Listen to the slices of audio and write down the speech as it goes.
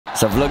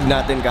Sa vlog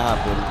natin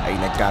kahapon ay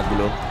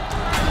nagkagulo,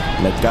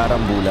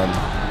 nagkarambulan,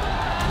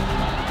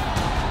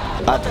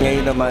 at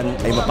ngayon naman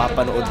ay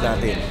mapapanood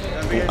natin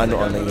kung ano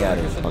ang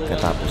nangyari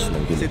pagkatapos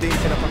ng gulo.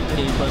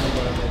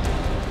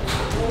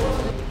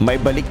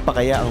 May balik pa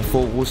kaya ang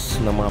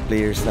focus ng mga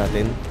players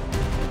natin?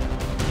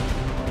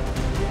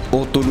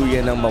 O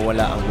tuluyan nang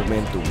mawala ang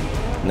momentum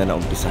na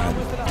naumpisahan?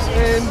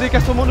 Hindi ka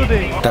sumunod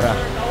eh. Tara,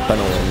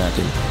 panoorin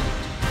natin.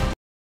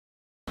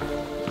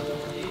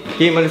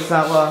 Kim, alis na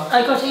ako ah.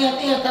 Ay, Coach, ingat.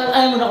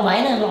 Ayaw mo na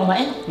kumain? Ayaw mo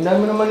kumain? Hindi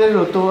mo naman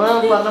niluto ah.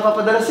 Paano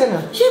napapadalas yan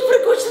ah?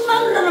 Siyempre, Coach, naman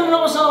na naman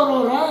ako sa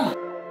Aurora.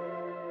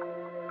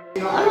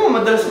 Ano mo,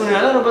 madalas mo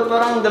nilalaro? Ba't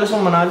parang dalas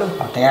mong manalo?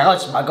 Kaya,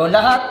 Coach, bago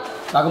lahat,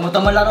 bago mo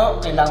ito malaro,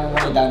 kailangan mo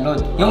i-download.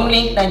 Yung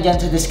link nandyan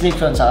sa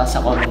description sa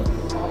comment.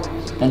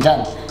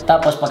 Nandyan.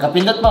 Tapos,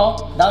 pagkapindot mo,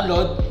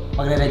 download,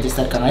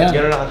 magre-register ka ngayon.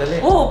 Gano'n lang kadali?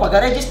 Oo,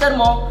 pagka-register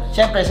mo,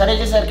 siyempre, sa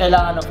register,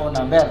 kailangan ng phone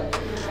number.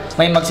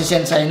 May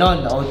magsisend sa'yo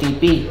nun,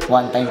 OTP,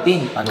 one-time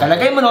PIN.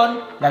 Pagkalagay mo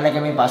nun, lalagay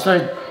mo yung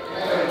password.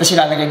 Tapos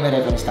ilalagay mo yung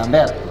reference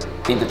number.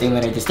 Pindutin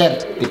mo yung register.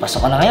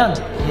 Ipasok ka na ngayon.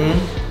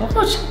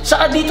 Coach,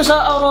 dito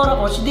sa Aurora,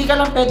 Coach, hindi ka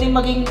lang pwedeng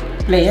maging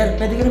player.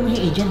 Pwede ka rin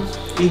maging agent.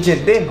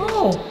 Agent din?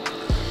 Oo.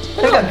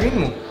 Teka, gawin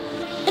mo?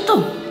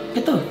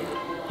 Ito.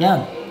 Yan.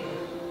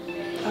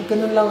 Ah,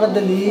 ganun lang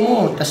kadali.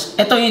 Oo. Tapos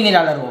ito yung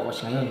nilalaro ko,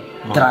 Coach, ngayon.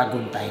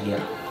 Dragon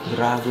Tiger.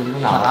 Dragon mo,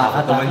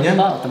 nakakataman yan.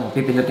 Ito mo,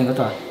 pipindutin ko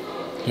to.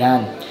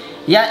 Yan.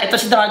 Yan, ito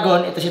si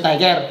Dragon, ito si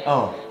Tiger.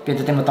 Oo.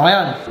 Pindutin mo ito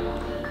ngayon.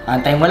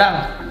 Antayin mo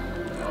lang.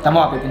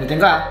 Tama,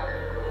 pipindutin ko ah.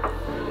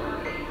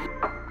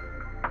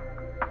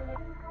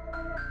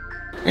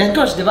 Yan,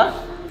 Coach, di ba?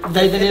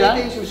 Dali-dali lang.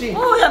 Ito yung sushi.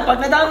 Oo, yan.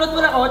 Pag na-download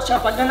mo na, Coach,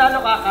 pag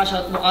nanalo ka, cash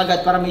out mo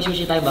agad para may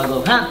sushi tayo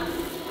bago. Ha?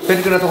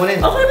 Pwede ko na ito kunin?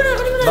 Okay mo na.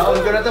 Baon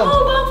ko na to?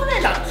 Oo, baon mo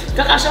na.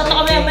 Kakash out na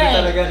kami,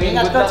 Talaga,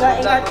 Ingat, good Coach, ha? luck,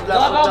 Ingat. good luck,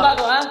 Gawa good ka luck.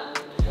 bago, ha?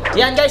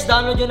 Yan, guys.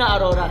 Download nyo na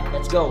Aurora.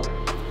 Let's go.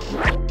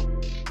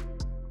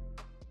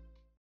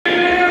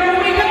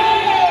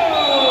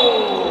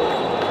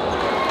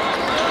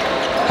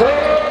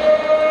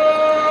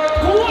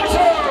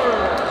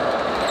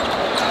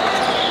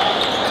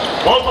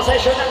 Ball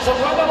possession ng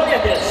Zamboanga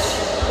Morientes.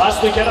 Pass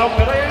to Jerome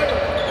Ferrer.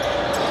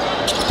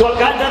 To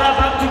Alcantara,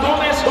 back to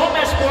Gomez.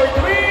 Gomez for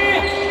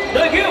three.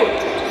 The good.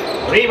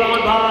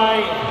 Rebound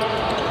by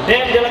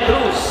Nem de la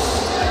Cruz.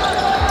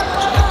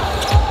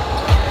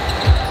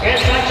 And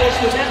Sanchez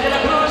to Nem de la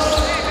Cruz.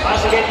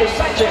 Pass again to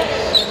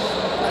Sanchez.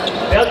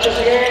 Belches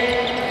again.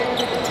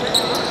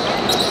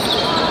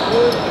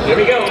 Here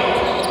we go.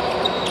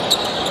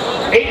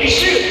 80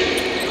 shoot.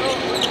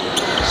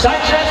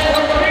 Sanchez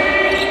for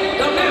three.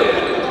 The good.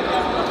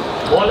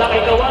 Bola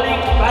kay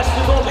Kawaling, pass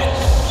to Gomez.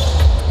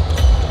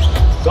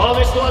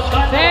 Gomez to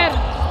Alcantara.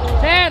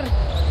 Sir!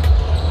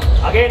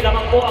 Again,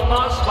 lamang po ang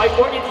Mavs by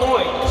 14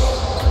 points.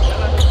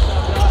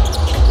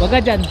 Wag ka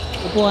dyan.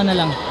 Upuan na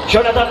lang.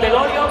 Jonathan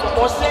Delorio,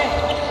 poste.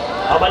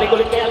 Pabalik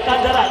ulit kay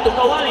Alcantara to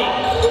Kawaling.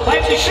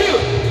 5 to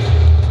shoot.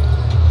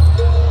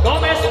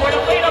 Gomez for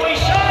the fadeaway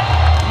shot.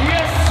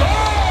 Yes, sir!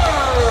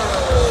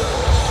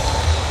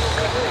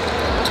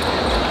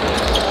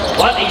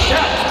 What a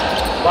shot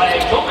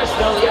by Gomez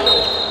Delorio.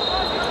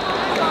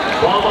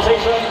 Ball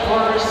possession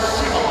for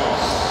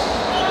Simons.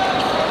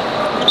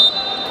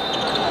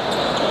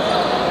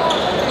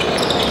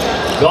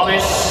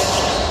 Gomez.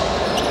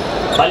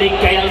 Balik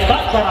kay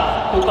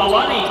Alcantara to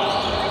Kawaling.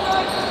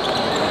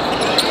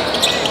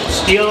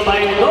 Steal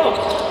by Lo.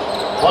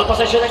 Ball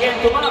possession again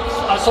to Max.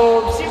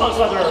 So Simons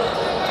rather.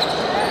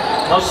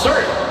 No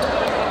sir.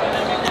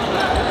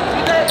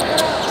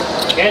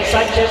 Again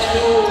Sanchez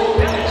to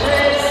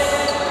Sanchez.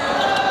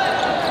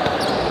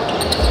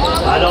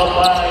 Followed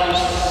by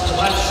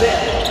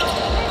Marcel.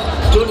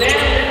 To Nem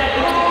de la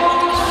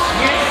Cruz.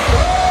 Yes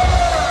sir.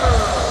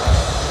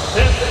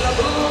 Nem de la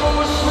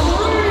Cruz.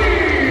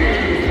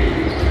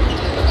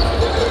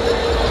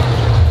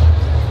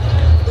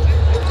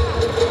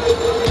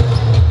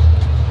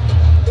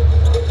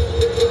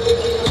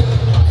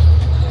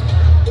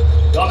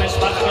 Gomez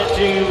back again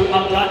to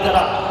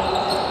Alcantara.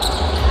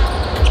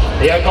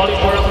 They are calling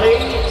for a play.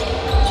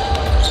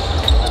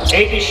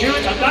 80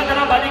 shoot.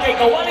 Alcantara balik kay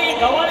Kawaling.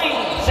 Kawaling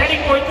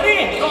setting for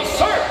three. No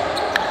sir.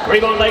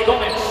 Rebound by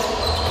Gomez.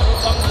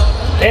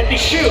 20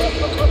 shoot.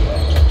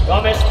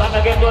 Gomez back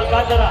again to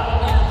Alcantara.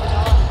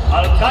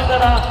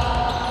 Alcantara.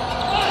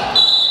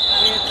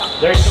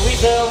 There's the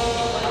whistle.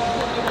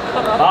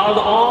 Foul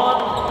on.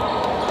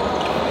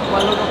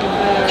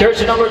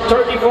 Jersey number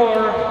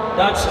 34.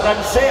 That's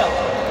Rancel.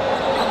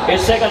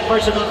 His second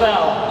personal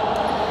foul.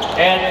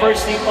 And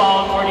first team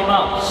foul for the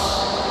Mavs.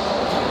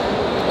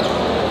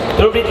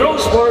 The free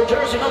throws for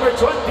jersey number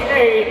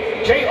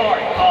 28, J.R.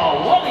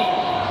 Wally.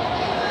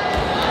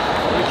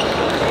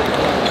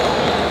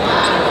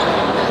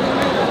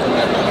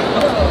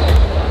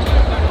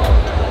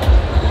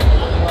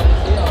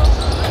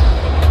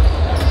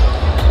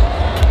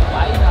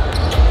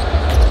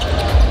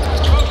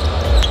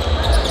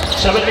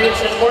 Seven minutes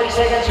and 40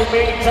 seconds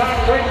remaining time.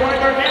 Third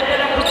quarter, and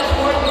then a close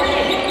for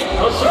three.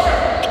 No sir.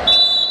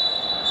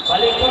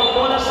 Balik po ang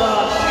bola sa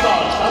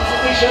Seagulls.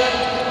 Substitution.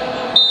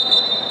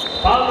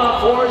 Palma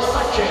for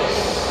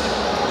Sanchez.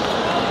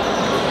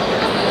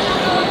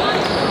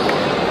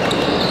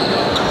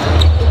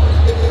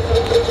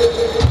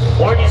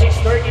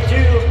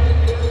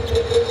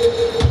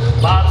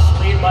 Box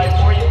lead by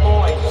 40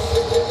 points.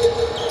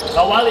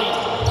 Kawali.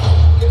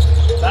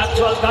 Back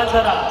to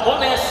Alcantara.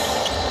 Gomez.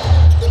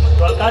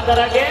 To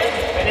Alcantara again.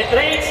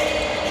 Penetrates.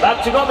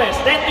 Back to Gomez.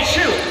 10 to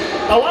shoot.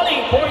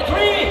 Kawali.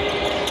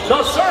 4-3.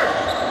 No sir.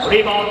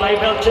 Rebound by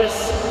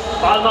Velches.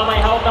 Palma may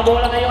hawak na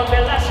bola ngayon.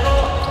 Velasco.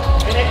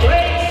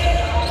 Penetrates.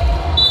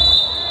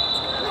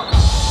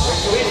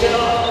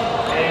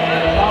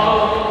 And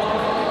foul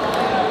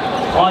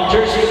on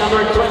jersey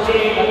number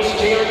 20. That's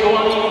J.R.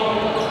 Kawali.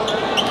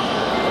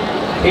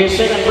 His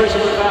second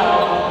personal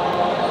foul,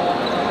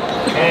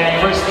 and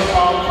first team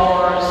foul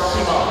for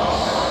Simons.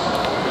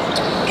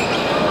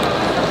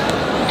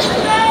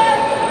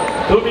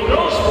 2 free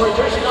throws for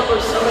jersey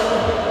number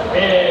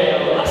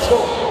 7. Let's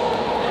go.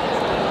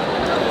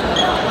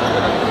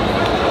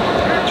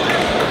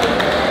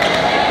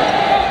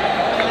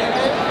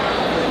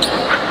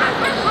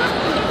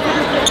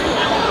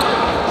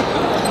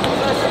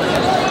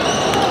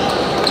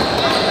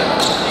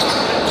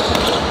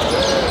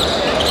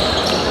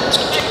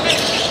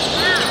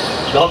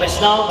 Gomez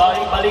now,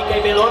 balik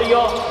kay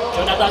Velorio.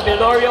 Jonathan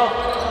Velorio.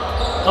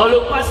 No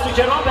look pass to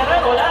Jerome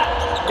Ferrer. Wala.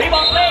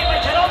 Rebound play by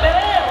Jerome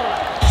Ferrer.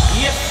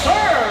 Yes,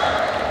 sir.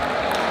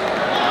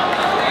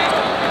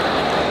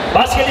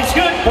 Basket is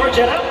good for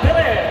Jerome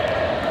Ferrer.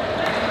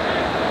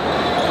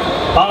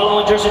 Foul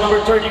on jersey number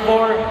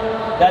 34.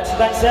 That's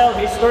Lancel,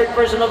 his third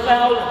personal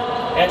foul.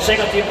 And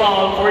second team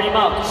foul for the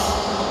Mounts.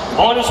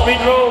 On the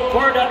speed row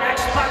for the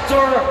X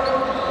Factor,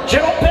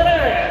 Jerome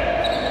Ferrer.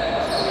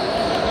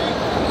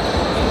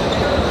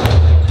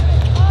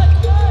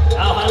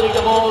 Handling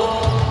the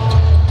ball.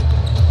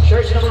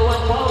 Jersey number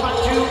 1, Palma,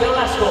 2,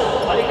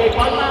 Velasco. Balik kay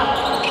Palma.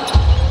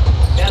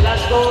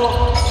 Velasco.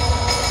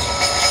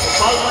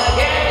 Palma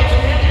again to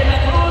De La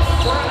Cruz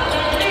for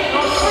another 3.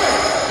 No sir.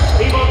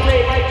 Rebound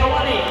play by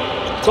Kawali.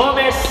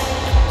 Gomez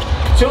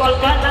to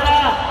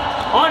Alcantara.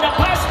 On the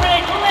pass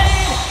break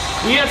lane.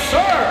 Yes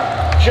sir.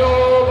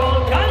 Joe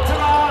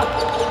Alcantara.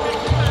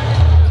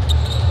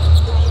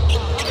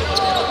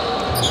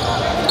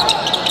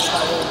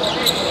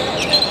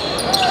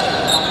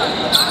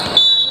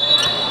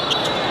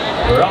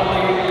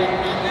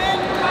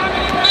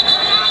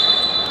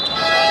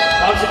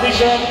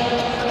 Substitution,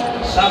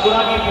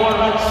 Saguragi for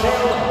Lancel.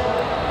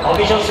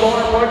 Official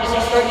score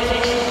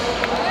 46-36.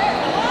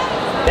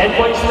 10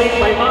 points lead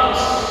by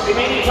Mounts.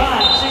 Remaining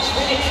time 6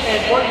 minutes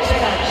and 40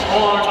 seconds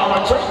on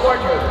our third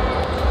quarter.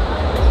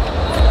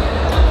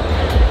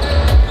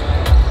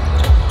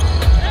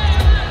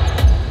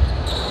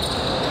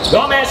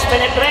 Gomez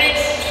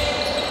penetrates.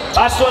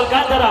 Pass to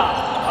Alcantara.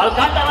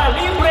 Alcantara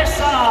libre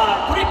sa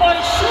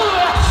 3-point shoot.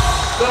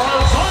 The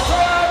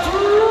Alcantara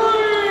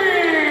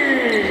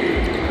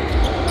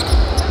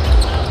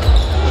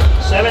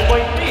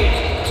 7-point lead.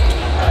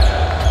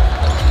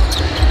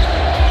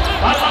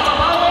 Palma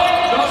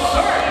Mabawe, no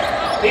sir.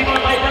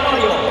 Rebound by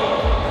Velorio.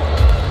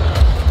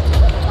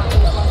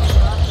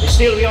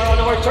 Still, we are on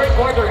our third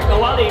quarter.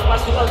 Kawali,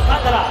 pass to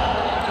Alcantara.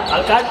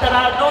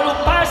 Alcantara, no look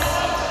pass.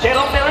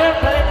 Jerome Ferrer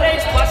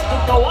penetrates, pass to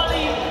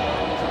Kawali.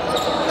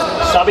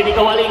 Sabi ni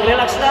Kawali,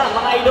 relax na,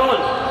 mga idol.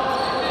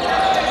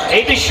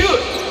 8 to shoot.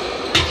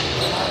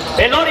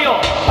 Velorio,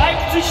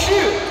 5 to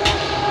shoot.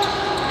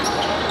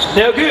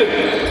 No good.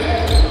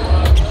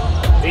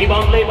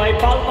 Rebound play by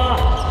Palma.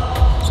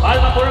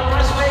 Palma for a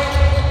press break.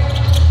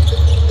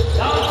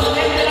 Down to De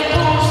La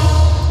Cruz.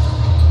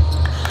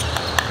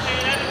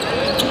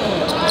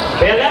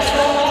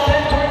 Velasco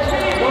open for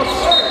 3. No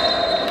sir.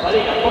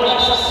 Balik ang bola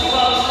sa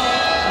Sivas.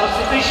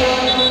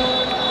 Substitution.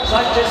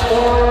 Sanchez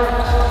for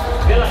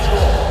Velasco.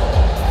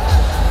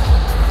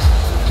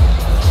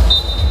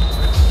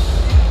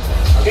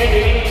 Again,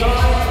 remaining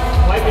time.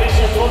 5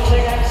 minutes and 12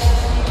 seconds.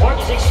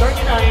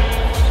 46-39.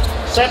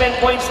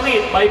 7 points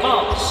lead by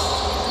Mounts.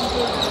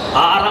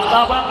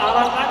 Arangkada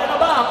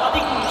na ba ang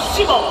ating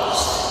Simons?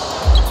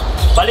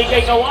 Balik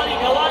kay Kawali,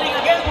 Kawali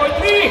again for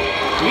 3.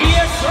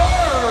 Yes sir,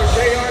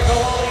 J.R.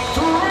 Kawali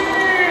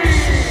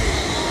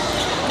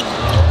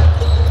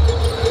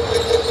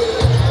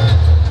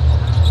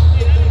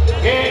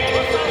 3. Again,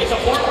 it's a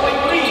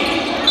 4-point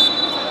lead.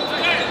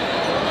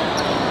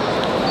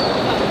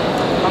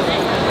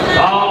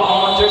 Foul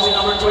on jersey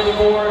number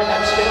 24,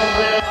 that's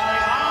Phenomenal.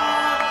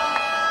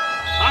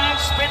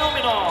 That's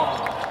Phenomenal.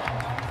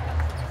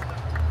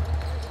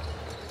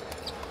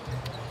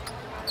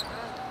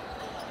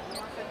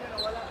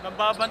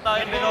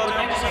 Nababantayan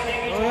Velorio.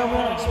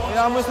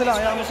 Hayaan mo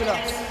sila, hayaan mo sila.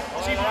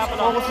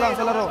 Focus lang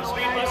sa laro.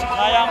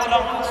 Kaya mo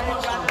lang.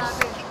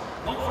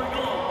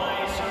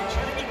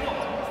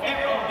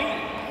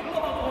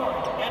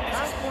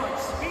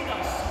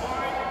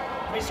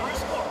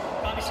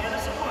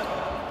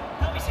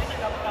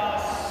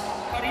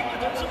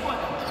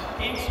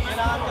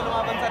 Kailangan ka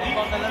lumaban sa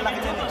rebound na lalaki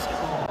niyan.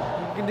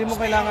 Hindi mo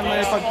kailangan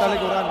may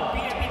pagtalikuran.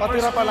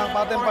 Patira pa lang,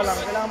 patem pa lang.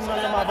 Kailangan mo na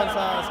lumaban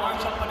sa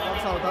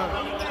outan.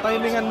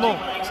 Timingan mo.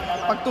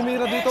 pag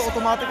tumira dito,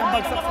 automatic ang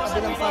bagsak sa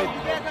kabilang side.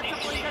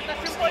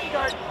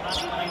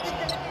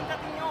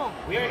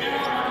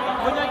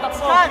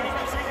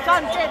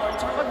 San,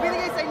 pag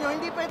binigay sa inyo,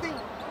 hindi pwedeng.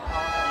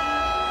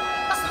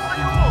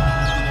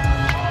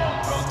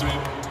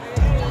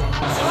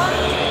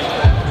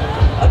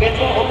 Again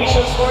po,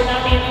 official score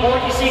natin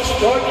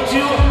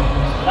 46-42.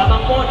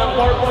 Lamang po ng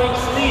 4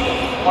 points lead,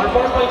 or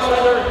 4 points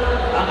rather,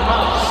 ang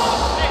House.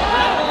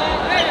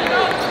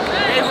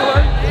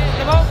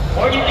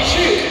 40 to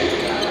shoot,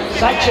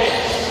 Sanchez.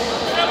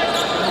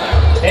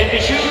 10 to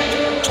shoot,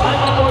 5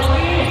 for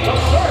 3, no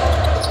sir.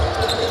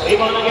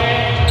 Rebound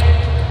again.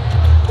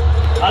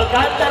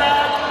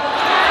 Alcantara.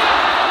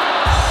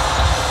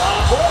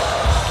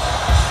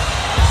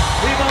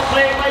 Rebound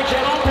play by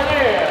Jerome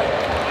Perez.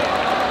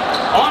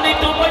 Only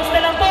 2 points na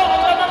lang po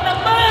ang lamang ng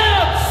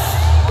Mavs!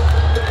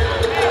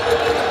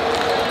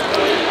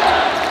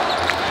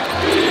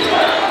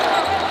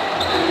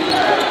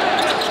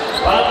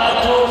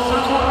 Palato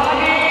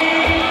Sakuragi!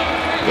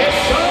 Yes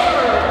sir!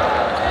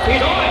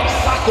 Pinoy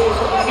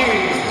Sakuragi!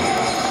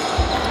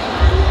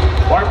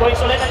 4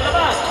 points ulit ang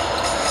laman.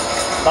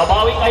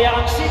 Babawi kaya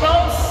ang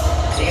Seagulls?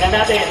 Tingnan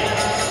natin.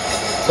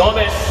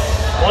 Gomez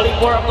calling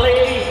for a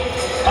play.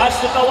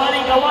 Pass to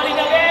Kawaling, Kawaling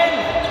again!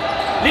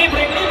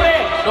 Libre!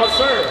 No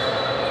sir.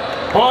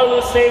 Ball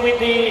will stay with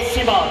the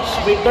Seagulls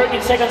with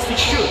 13 seconds to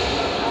shoot.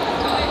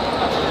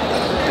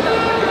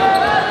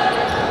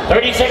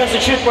 30 seconds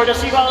to shoot for the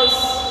Seagulls.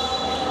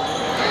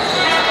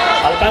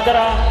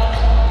 Alcantara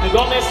to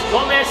Gomez.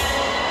 Gomez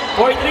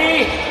for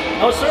 3.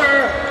 No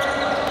sir.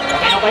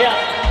 Okay na kaya.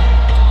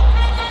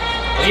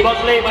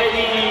 Rebound play by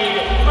the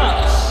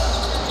Mavs.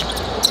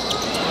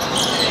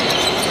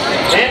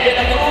 And De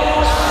La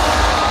Cruz.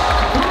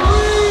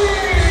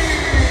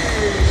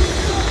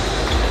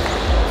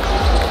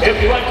 51-44,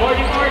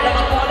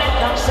 lamang po ulit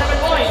ng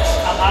 7 points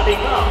ang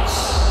ating Mavs.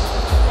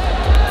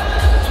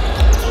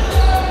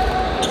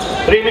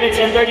 3 minutes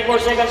and 34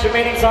 seconds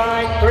remaining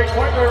time, third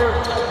quarter.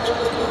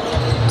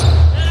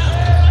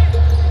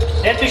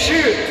 And to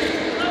shoot,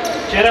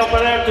 Jerome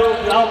Perez to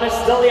Alves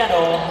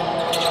Deliano.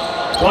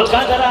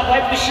 Alcantara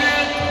 5 to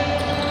shoot.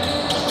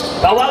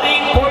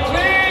 Kawaling for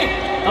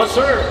 3. No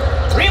sir.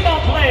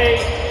 Rebound play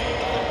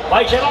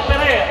by Jerome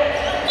Perez.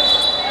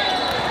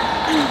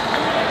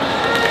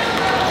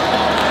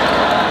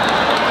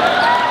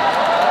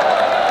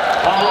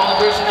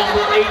 Person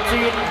number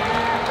 18,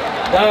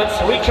 that's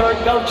Richard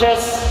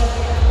Galches,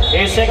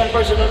 his second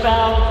personal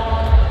foul,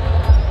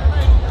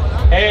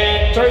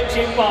 and third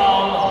team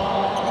foul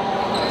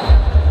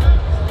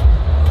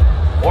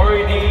for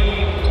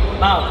the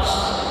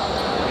Mavs.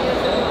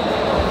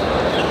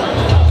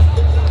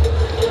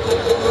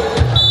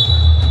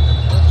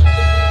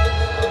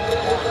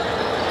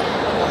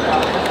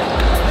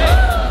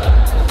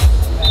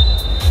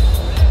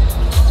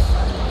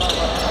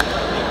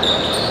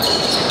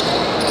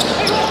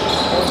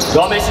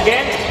 Gomez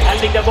again,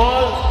 handling the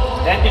ball,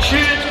 and to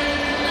shoot.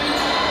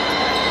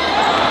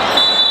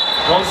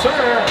 No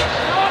sir.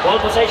 Ball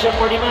possession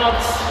for the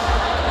Mavs.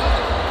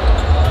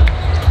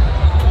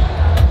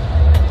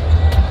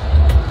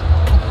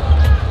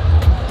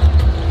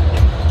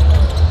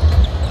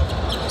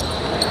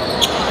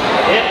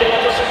 And De La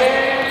Cruz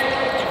again.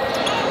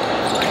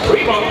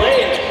 Rebound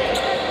play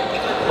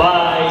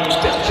by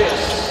Belches.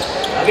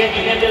 Again,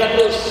 Ian De La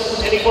Cruz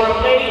heading for a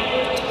play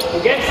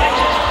against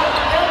Sanchez.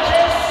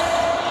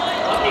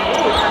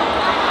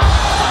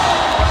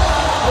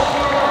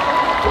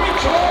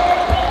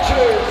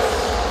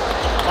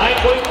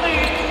 Point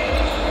lead.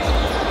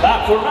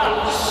 Back for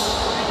Mavs.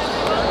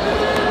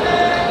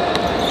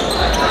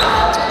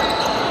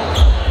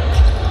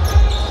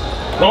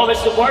 Gomez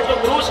to Bardo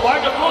Cruz.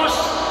 Bardo Cruz.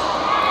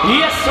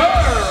 Yes, sir.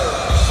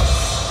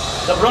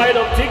 The bride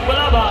of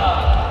Tigbalaba.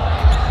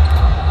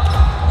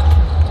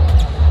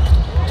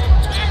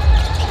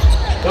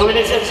 2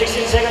 minutes and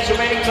 16 seconds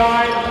remaining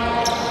time.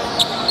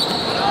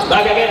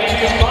 Back again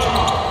to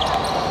Bama.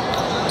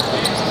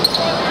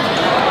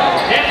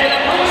 And De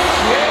La Cruz.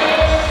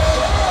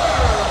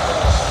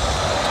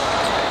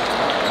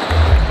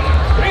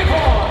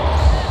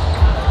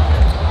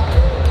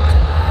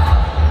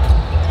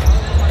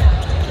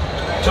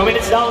 2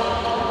 minutes down,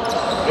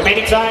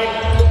 remaining time.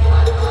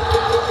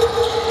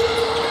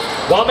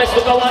 Gomez to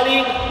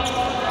Kawaling.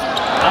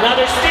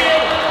 Another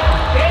steal.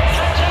 It's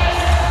Sanchez.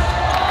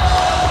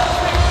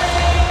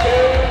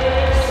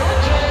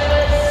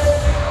 Sanchez.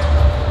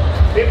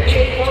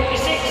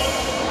 58-46.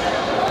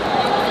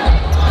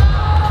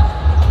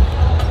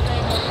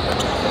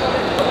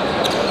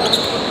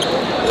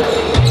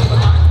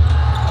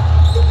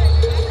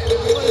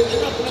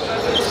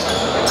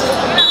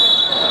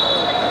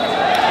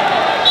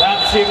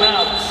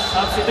 Mavs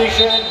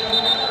substitution.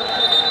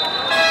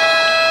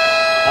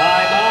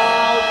 Time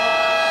out.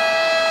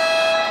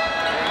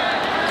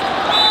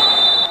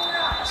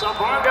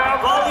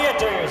 Zamboanga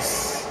Valientes.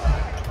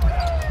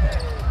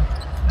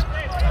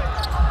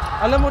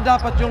 Alam mo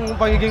dapat yung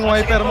pagiging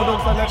wiper mo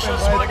doon sa left and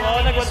right.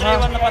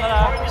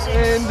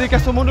 Hindi ka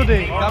sumunod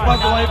eh. Dapat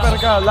wiper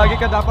ka. Lagi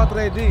ka dapat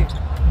ready.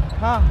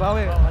 Ha,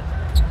 bawi.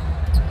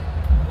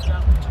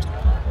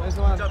 Nice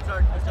one. Good job,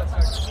 Chard. Nice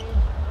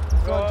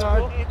one,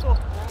 Chard.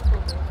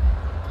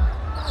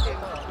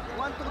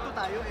 1-2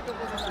 tayo. Ito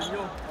posisyon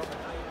nyo.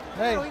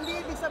 Hey. Pero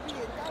hindi ibig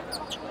sabihin.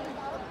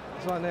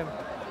 Nice one, Em.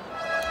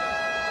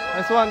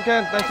 Nice one,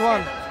 Kent. Nice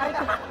one.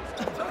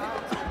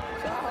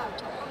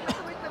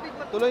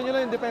 Tuloy nyo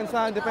lang yung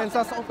depensa.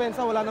 Depensa sa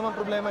opensa, wala namang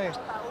problema eh.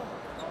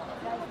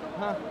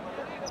 Ha?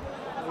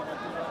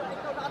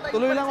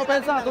 Tuloy lang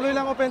opensa, tuloy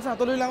lang opensa,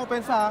 tuloy lang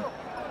opensa ha.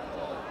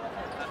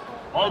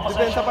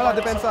 Depensa pala,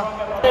 depensa.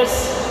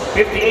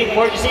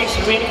 58-46,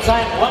 remaining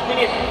time 1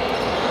 minute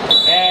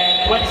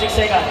and 26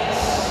 seconds.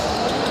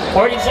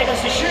 14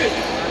 seconds to shoot.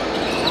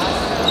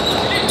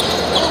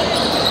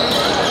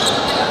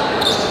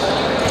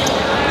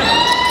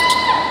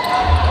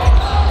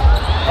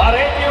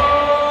 Pareño,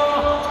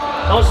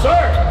 no sir.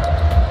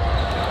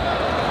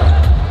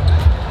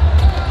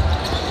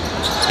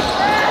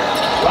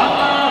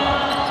 Rama,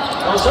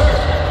 no sir.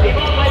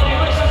 Rebound by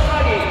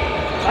S.3.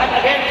 Back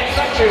again to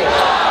Sanchez.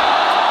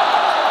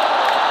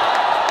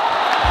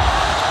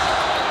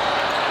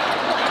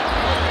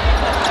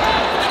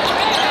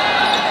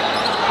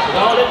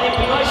 Ulit ni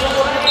Pinoy sa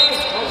Morani.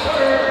 No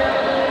sir.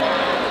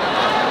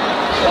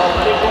 So,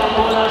 balik po ang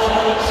bola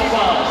sa ating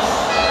Sivas.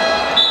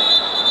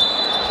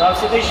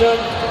 Substitution.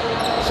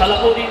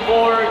 Salapunin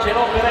for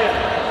Jerome Pereira.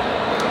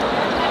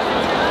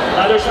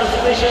 Another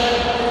substitution.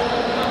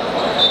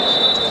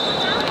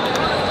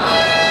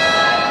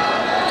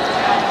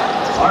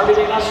 Arby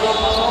de Castro,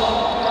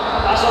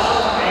 pasok.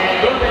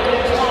 And Ruben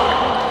Lindsman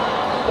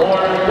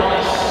for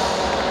Gomez.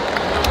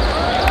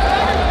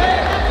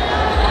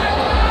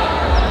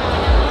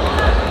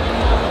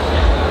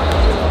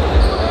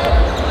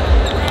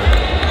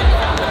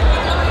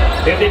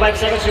 "55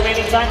 seconds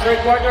remaining time,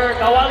 third quarter.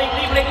 Kawaling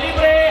libre.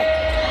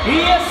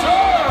 Yes, sir!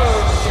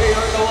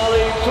 J.R.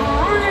 Kawaling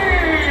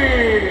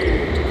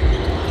 3!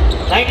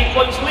 90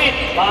 points lead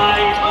by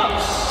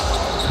Mubs.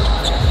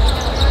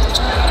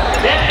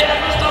 Then De La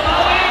Cruz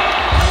Babawi.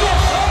 Yes,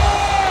 sir!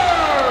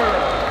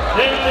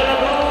 Then De La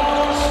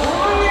Cruz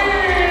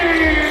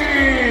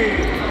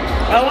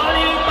 3!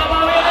 Kawaling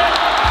Babawi.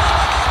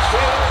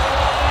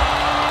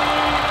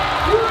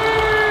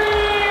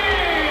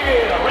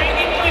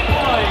 Ranking 3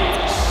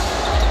 points.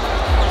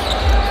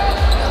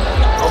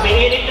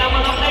 Umihilig na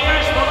mga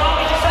players.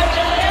 Babawi si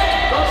Sanchez again.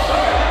 No,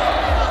 sir.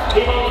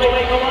 Limang play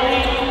by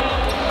Kawaling.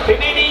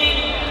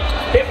 Remaining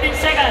 15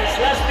 seconds.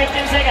 Last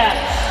 15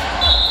 seconds.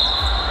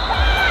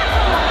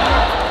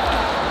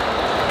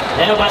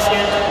 Neno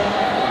basket.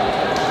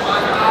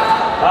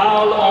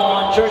 Foul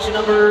on jersey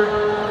number.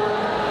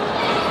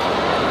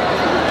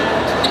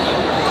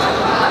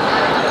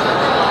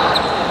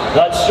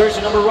 That's jersey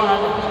number 1.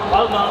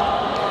 Palma.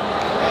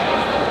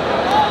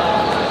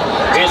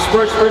 His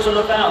first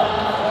personal foul.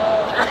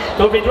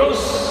 Toby Dross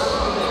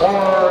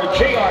or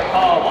J.R.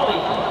 Wally.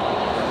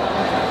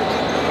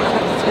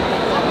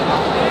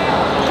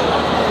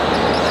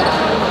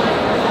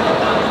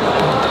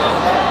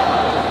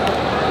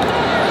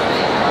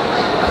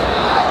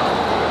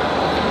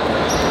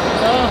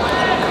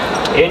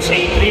 It's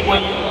a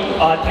 3-point,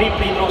 3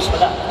 free throws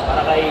pala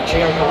para kay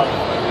J.R. Wally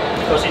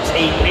because it's a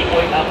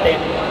 3-point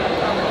attempt.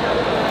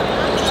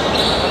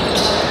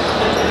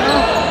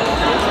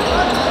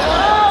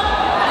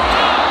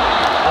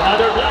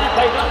 Another block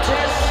by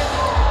Sanchez.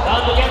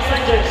 Down against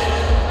Sanchez.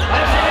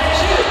 5 seconds to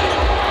shoot.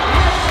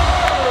 Yes, sir!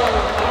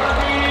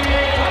 Arby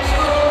de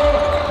Castro.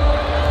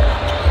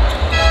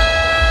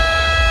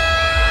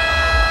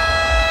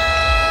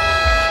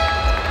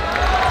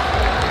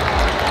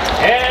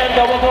 And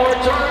double forward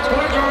third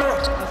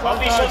quarter.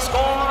 Official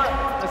score.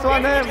 Nice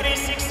one, Em.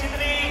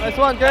 53-63. Nice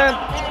one, Ken.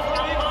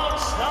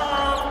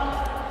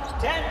 Now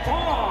 10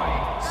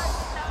 points.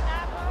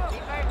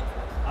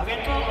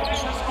 Again po,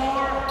 official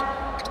score.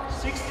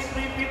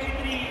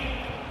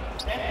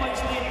 63-53, 10 points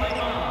lead by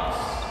Mons.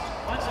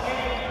 Once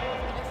again,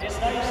 this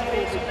live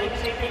series would like to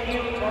say thank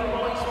you to our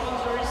following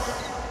sponsors.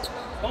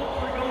 Don't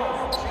forget,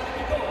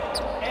 Trinity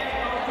Gold, and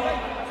our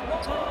good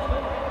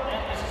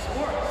and this is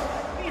sports.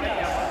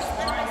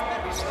 Smart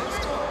Resource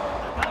Store,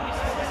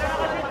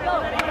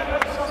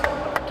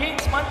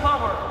 Kings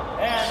Manpower,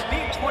 and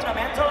Big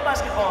Fundamental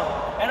Basketball.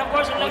 And of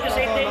course, I'd like to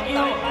say thank you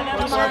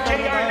to Sir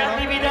J.R.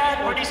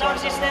 Natividad for the sound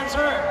system,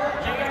 sir.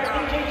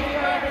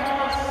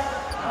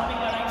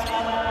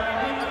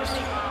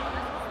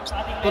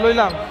 Tuloy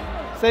lang.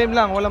 Same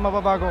lang, walang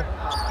mababago.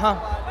 Ha?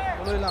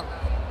 Tuloy lang.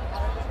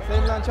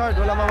 Same lang, Chard,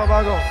 walang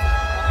mababago.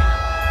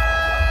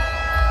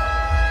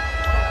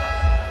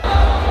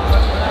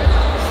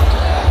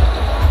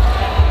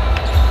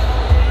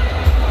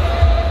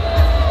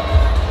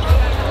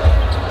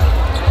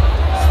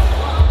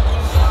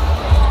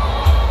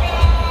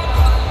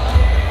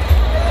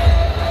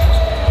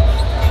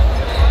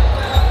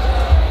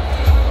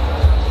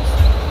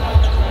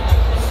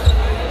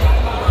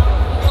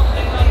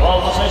 Ball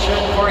possession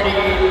for the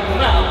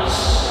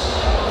Mouse.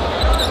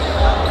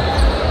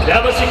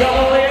 Damas y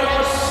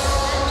caballeros.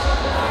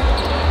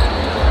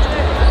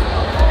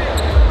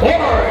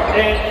 Fourth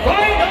and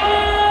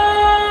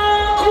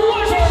final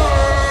quarter.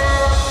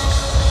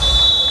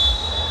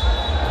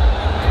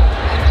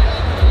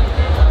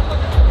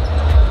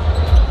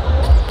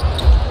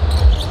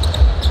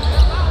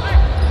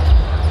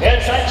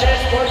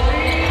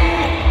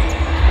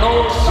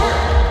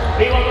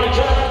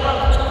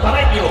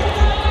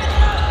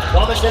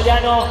 Gomez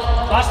Deliano,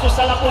 pass to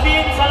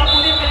Salapudin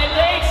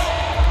penetrates.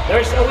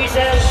 There's a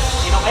whistle.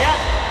 Sino kaya?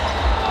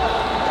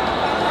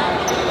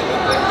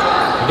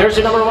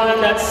 Jersey number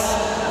 1, that's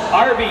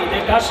RB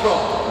De Castro.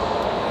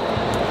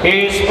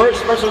 His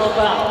first personal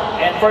foul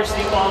and first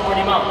team foul for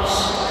the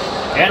Mounts.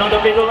 And on the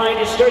middle line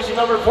is jersey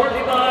number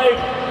 45,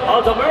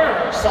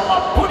 Altamer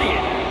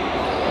Salapudin.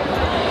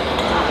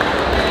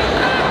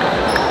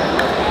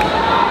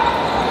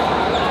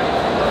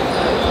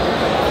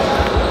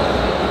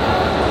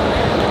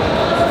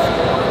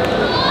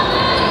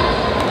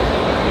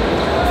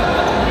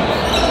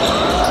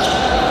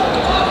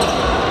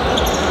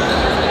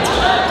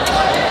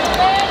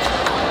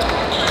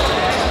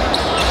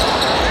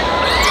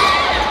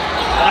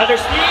 Another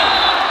steal.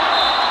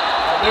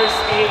 There's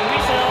a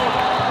whistle.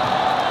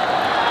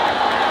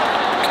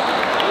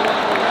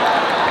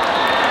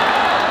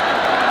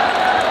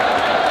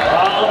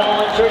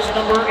 On jersey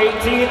number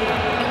 18,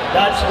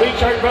 that's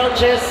Richard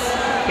Branches,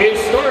 his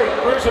third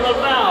personal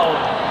foul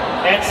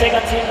and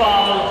second team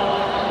foul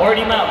for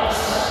the Mounts.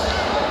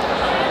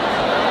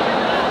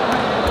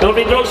 Two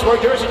free throws for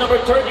jersey number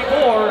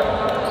 34,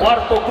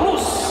 Cuarto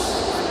Cruz.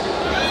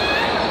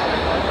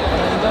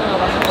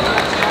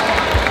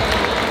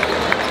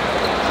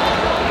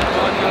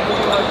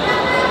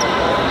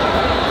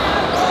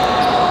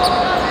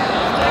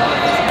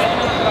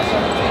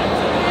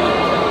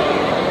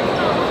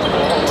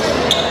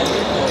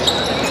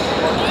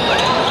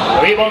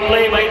 Rebound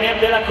play by Nem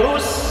de la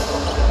Cruz.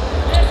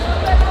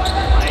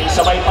 May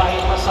sabay pahit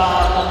pa sa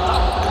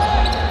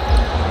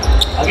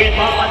again,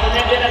 Papa to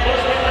Nem de la Cruz.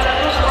 Nem de la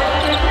Cruz for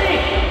number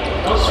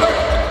 3. No sir.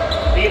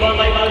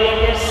 Rebound by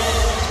Valientes.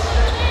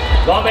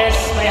 Gomez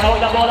may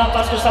hawak na bola.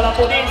 Pass to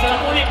Salapudin.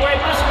 Salapudin for a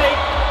pass play.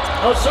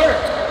 No sir.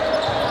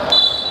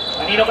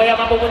 Kanino kaya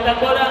mapupuntang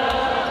bola?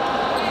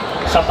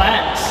 Sa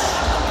fans.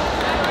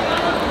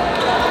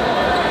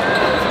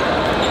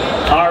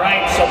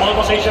 Alright, so ball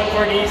possession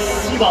for these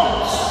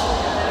Seaballs.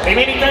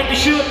 Remaining time to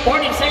shoot,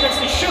 14 seconds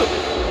to shoot.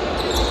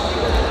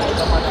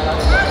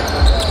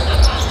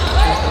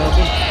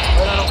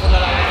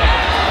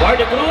 For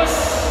the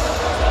Cruz.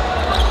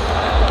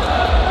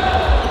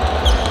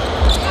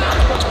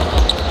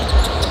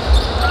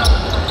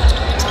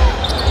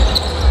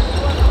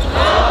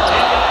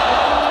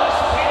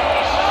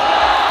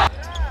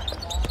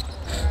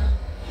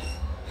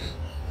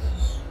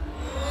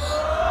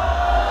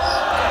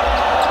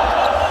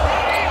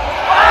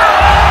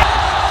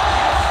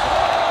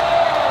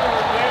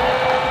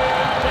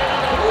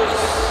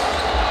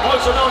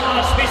 Also known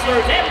as Mr.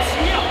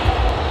 Dempsey.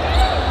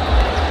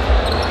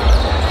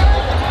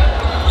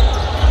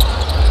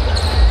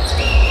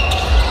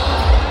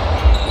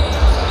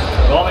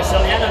 Gomez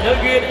Deliano, no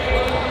good.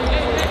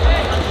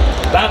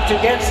 Back to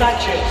Ken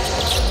Sanchez.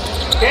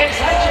 Ken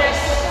Sanchez.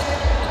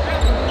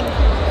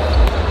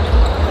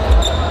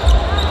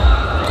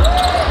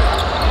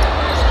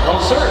 No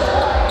sir.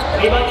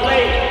 Rebound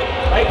play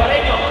by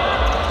Pareño.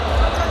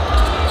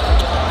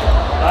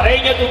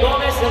 Pareño to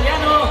Gomez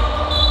Deliano.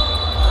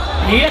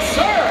 Yes,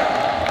 sir.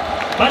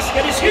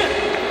 Basket is good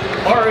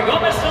for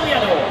Gomez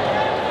Deliano.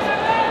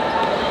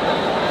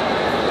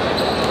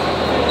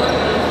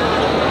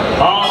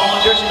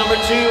 On jersey number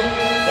 2,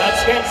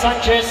 that's Ken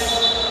Sanchez.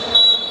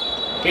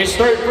 His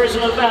third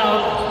personal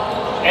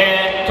foul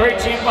and third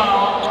team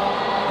foul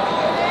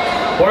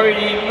for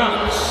the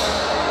Mounts.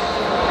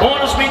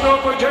 Bonus free throw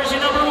for jersey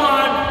number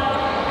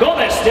 1,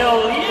 Gomez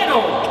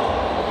Deliano.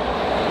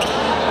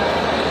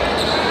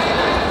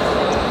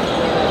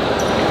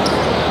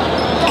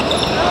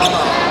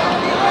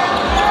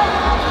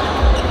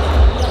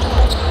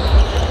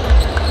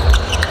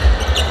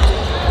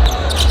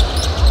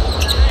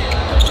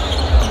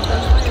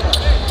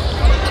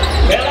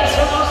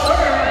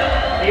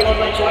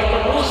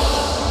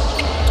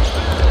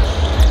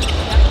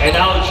 And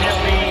now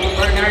gently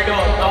Bernardo,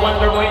 the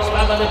Wonder Boy is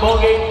back on the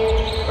ball game.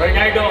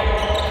 Bernardo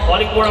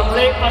calling for a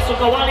play, pass to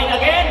Kawaling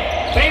again.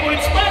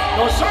 Favorite spot,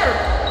 no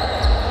sir.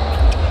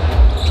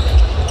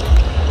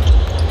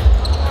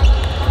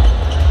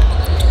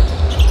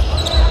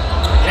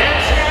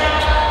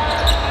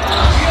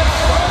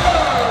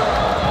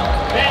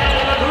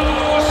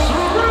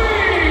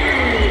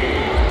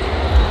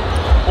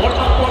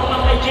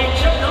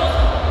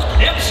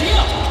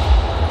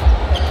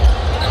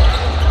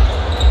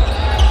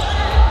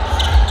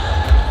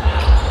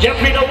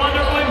 Jeffrey the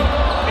Wonder Boy,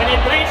 and it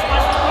plays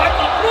pass to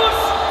Cuarto Cruz.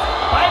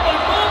 5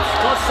 moves,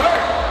 no sir.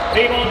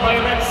 Rebound by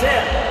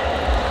Renzel.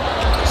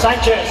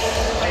 Sanchez,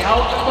 may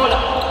hawak ng bola.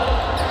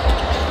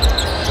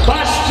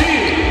 Pass to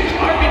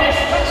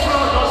Arvides Castro,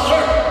 no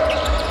sir.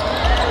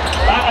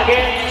 Back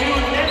again to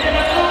Nem de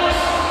la Cruz.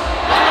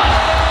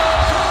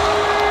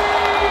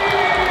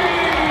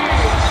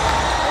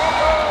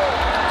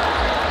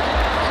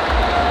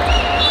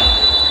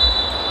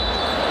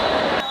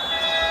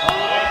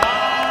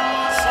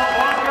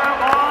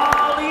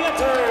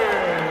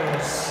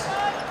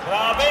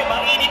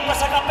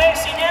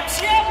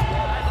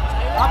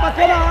 Apat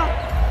ka na ha.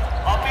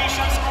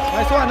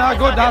 Nice one ha.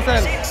 Good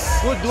Hassel.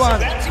 Good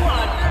one.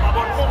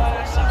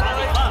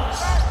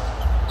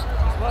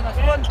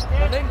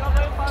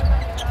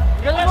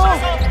 Galing mo!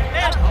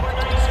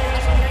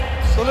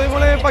 Tuloy mo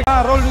lang yung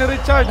roll ni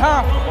Richard,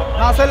 ha?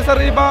 Hustle sa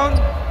rebound.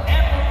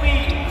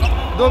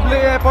 Double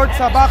effort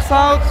sa box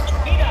out.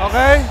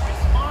 Okay?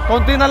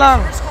 Konti na lang.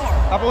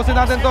 Tapusin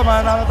natin to,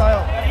 mananalo tayo.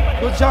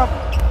 Good job.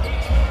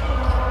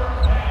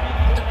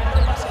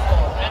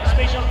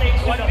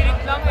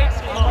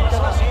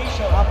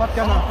 Apat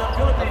ka na.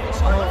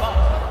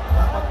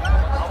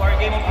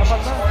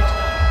 Apat na.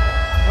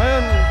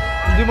 Ngayon,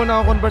 hindi mo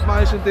na convert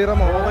maayos yung tira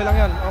mo. Okay lang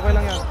yan. Okay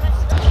lang yan.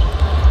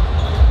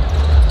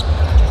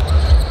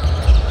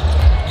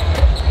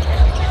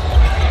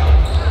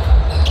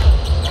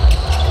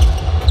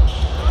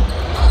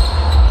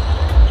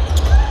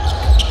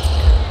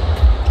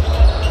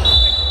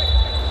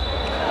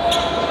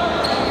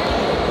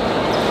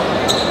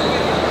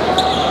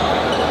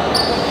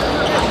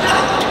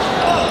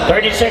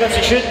 Seconds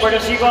to shoot for the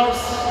Seagulls.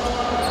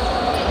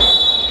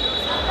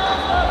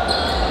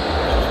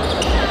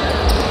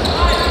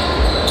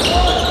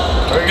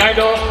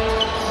 Bernardo.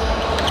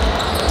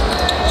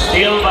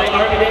 Steal by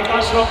Armide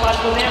Castro. Pass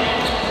to him.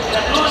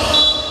 Cruz.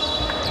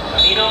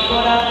 Camino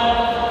Cora.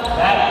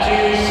 Back to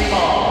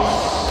Seagulls.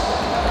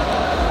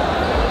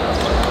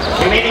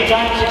 Remaining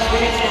time 6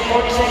 minutes and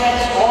 40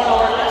 seconds on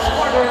our last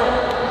quarter.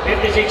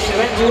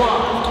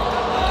 56-71.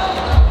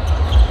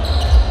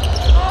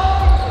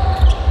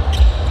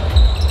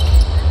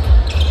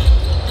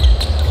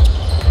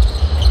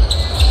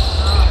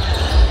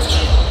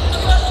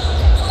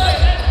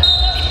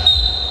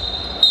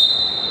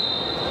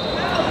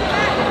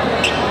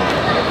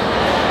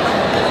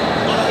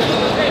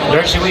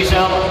 There's your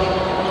whistle.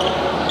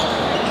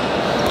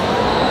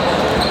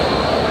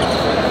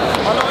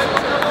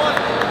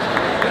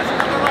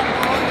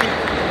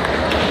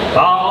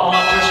 Foul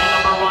on jersey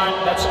number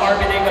 1. That's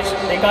Arvin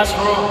De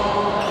Castro.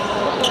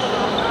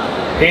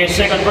 His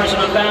second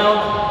personal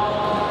foul.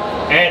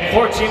 And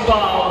 14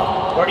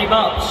 foul for the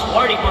Mounts.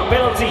 Warning for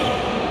penalty.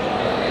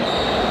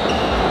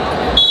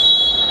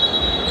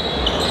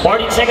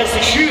 14 seconds to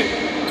shoot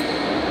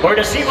for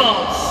the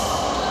Seamounts.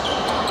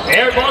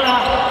 Air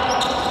bola.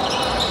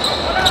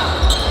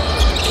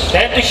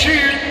 10 to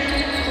shoot.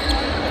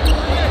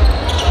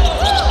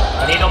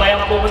 Kanino ba yung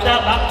mapupunta?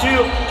 Back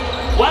to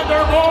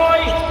Wonder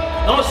Boy.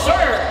 No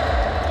sir.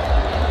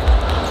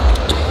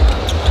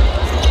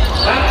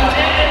 Back to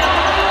Alex.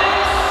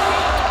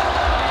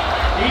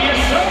 Yes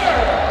sir.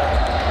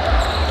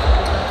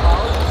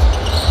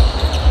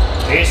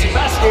 Easy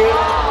basket.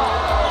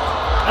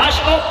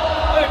 National.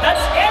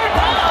 That's air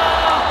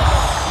ball.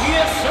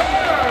 Yes sir.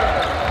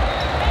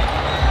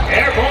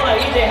 Air ball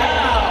in the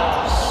house.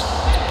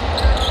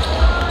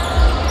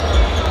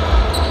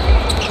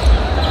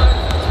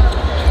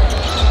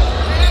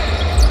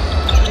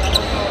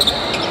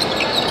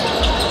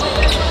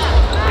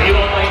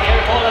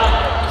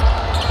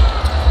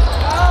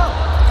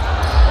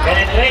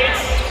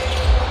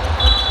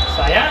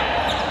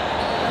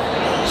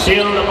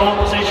 Still the ball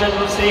possession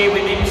will stay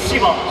within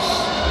Simmons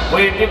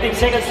with 15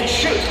 seconds to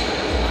shoot.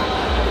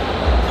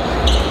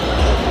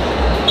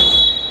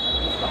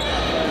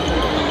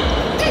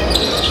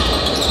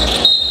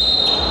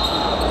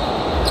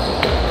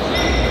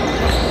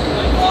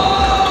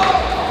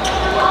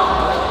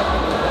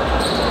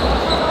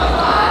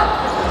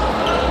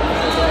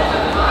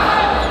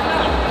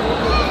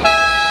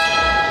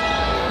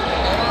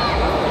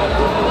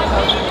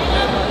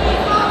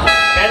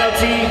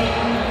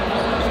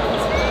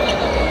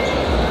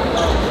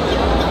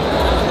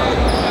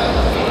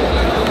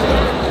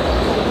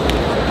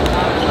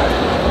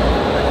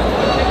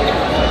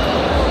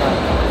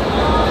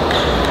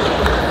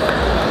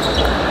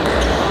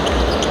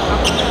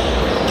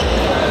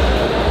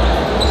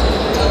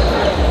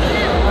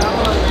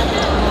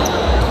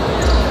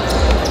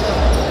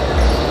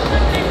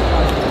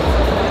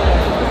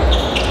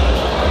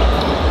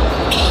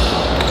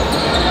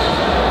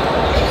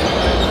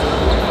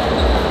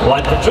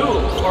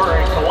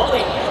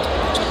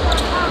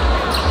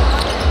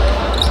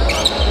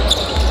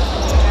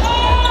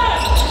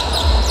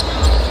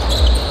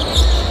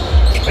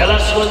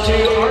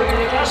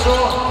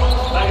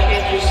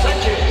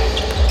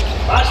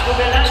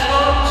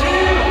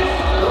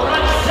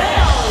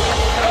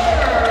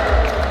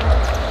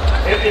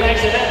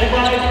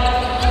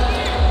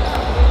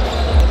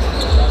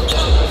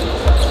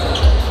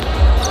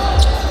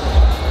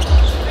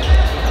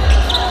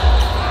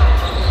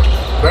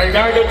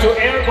 Bernardo to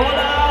air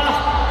bola.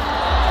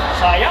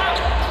 Sayang.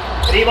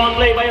 Rebound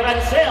play by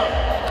Rancel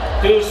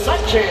to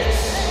Sanchez.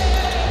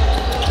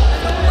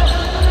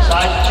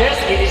 Sanchez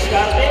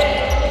didiskarte.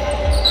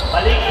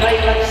 Balik kay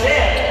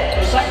Rancel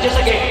to Sanchez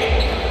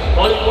again.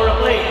 Calling for a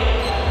play.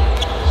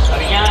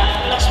 Sabi niya,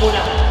 relax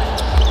muna.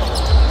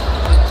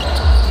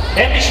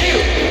 Then the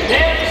shoot.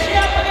 Then the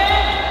shot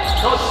again.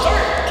 No sir.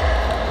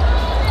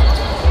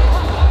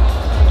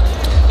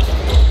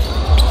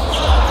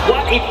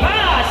 What a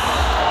pass.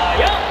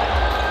 Sayang.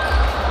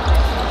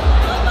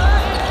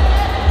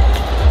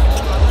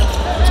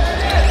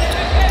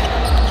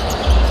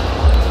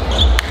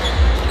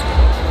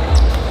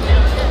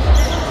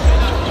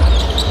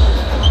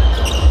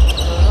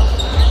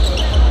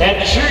 And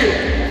the shoot.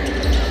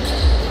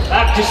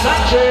 Back to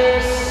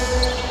Sanchez.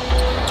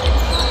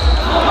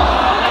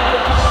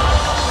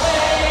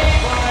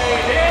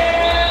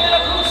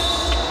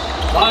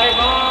 Time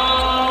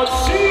out,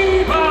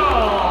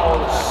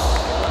 C-Bounce.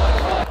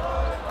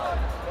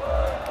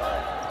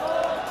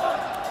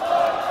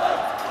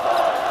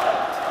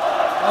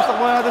 Pasok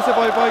muna natin si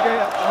Poy Poy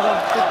kay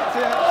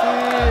si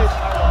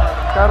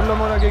Carlo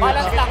mo nagiging.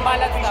 Balance lang.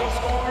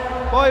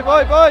 Poy,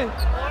 Poy, Poy!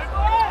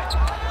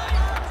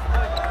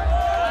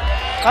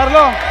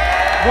 Carlo,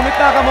 gumit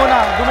na ka muna.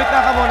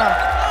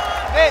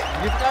 Eh,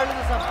 Carlo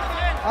sa sub.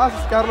 Ah,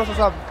 si Carlo sa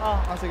sub.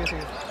 Ah, sige,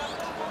 sige.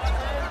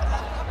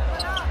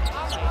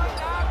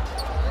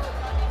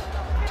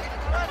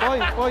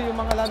 Poy, yung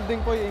mga landing,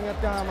 Poy, ingat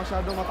ka nga,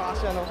 masyadong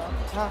mataas yan, no?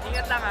 Ha?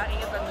 Ingat lang ha,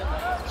 ingat lang.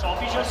 So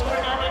official score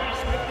natin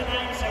is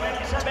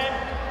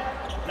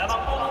 59-77.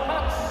 Lamang po ang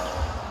Max.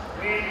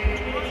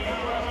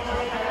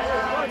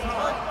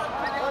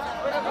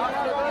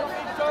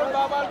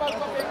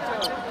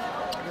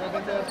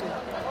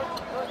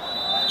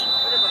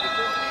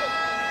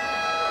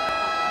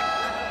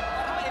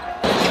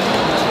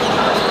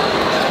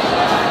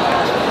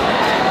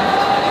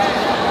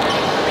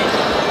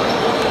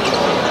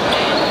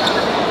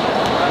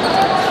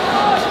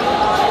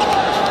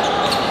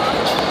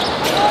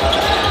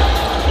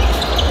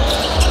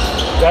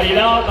 Got it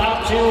out,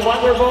 back to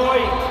Wonder Boy,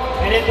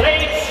 and it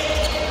rates.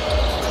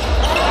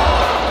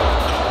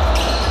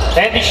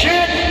 And the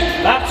shoot,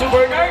 back to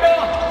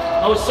Bernardo,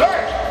 no sir.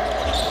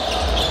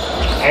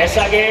 Yes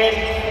again,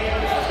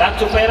 back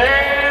to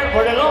Ferrer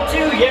for the long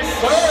two, yes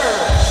sir.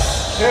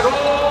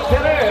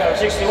 Ferrer,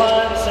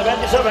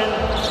 61-77.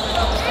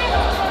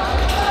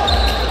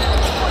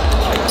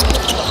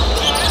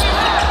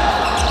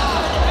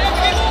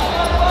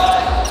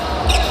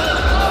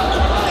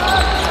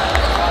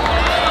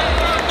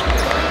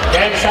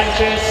 And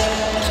Sanchez,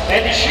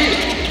 and the shoot.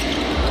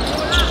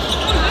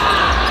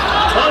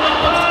 Follow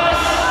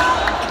pass.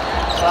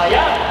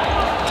 Sayang.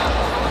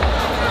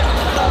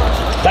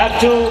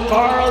 Back to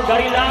Carl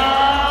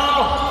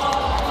Garilao.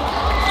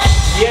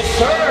 Yes,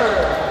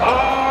 sir.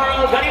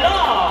 Carl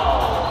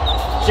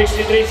Garilao.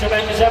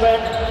 63-77.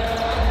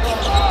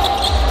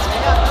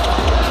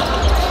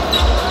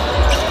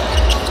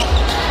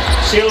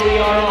 Still we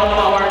are on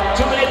our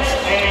 2 minutes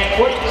and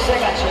 40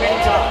 seconds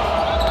remaining time.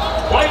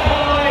 White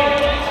point.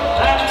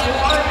 Back to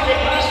Arvin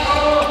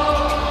Castro.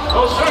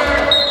 No, sir.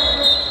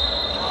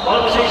 Ball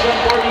position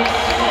for the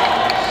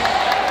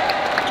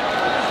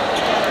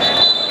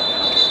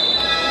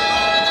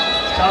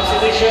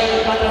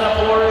substitution,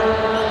 Mandala for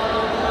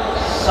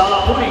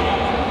Salapuri.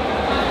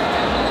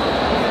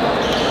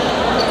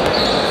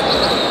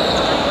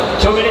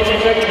 2 minutes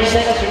and 30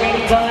 seconds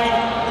remaining time.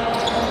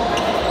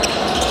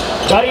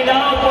 Got it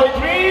down for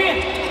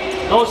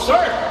 3. No,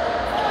 sir.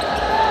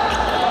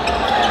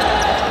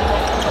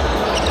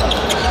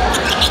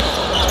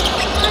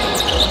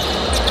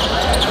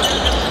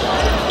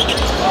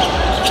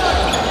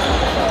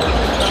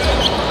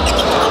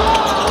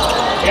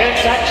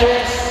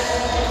 Sanchez,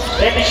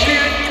 let me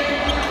shoot.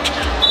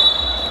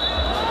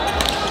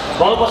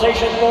 Ball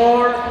possession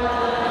for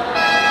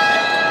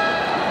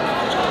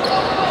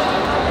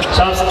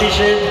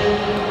substitution.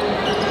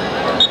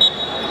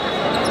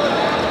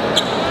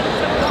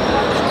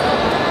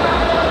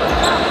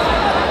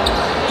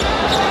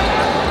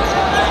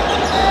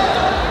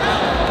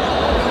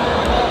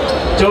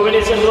 Two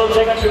minutes and 12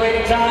 seconds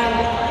remaining time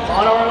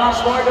on our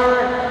last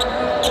quarter.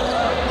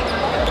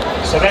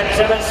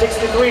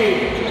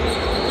 77-63.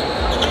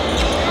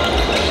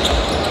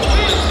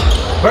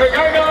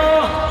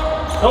 Bernardo,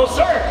 no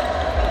sir.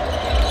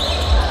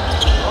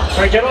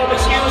 Sir Jerome,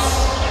 excuse.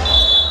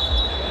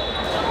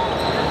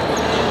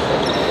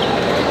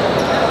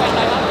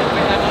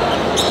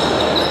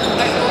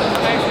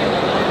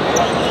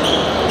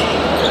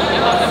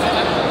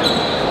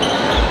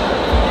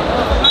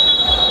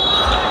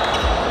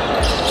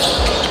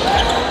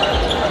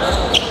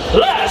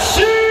 Last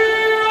 0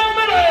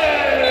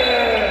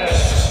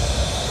 minutes.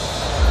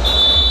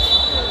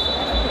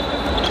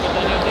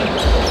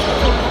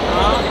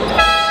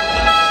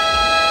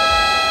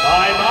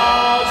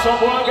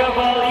 Sambuanga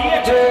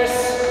Valientes.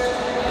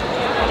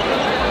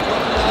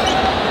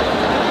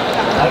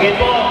 Again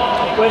po,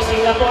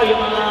 requesting na po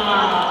yung mga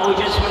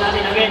audience po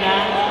natin again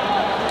ha.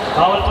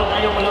 Bawal po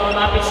tayong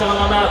lumapit sa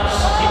mga maps.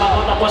 Di ba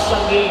po tapos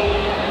ang game.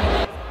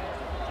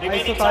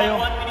 ISO tayo.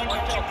 1 minute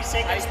and 20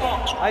 seconds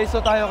po. ISO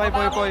tayo kay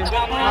Poy Poy.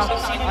 Ha?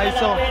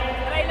 ISO.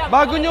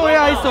 Bago nyo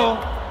i-ISO,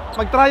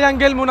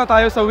 mag-triangle muna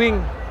tayo sa wing.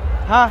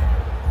 Ha?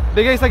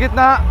 Bigay sa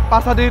gitna,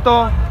 pasa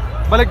dito,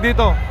 balik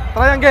dito.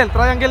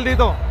 Triangle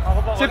dito.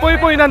 Si Poy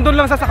Poy nandun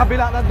lang sa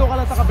kabila, nandun ka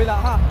lang sa kabila,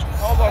 ha?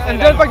 And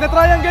then pag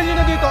na-triangle nyo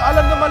na dito,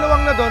 alam na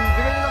maluwang na doon,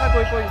 bigay nyo na kay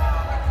Poy Poy.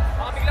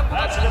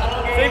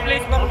 Same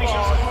place lang po.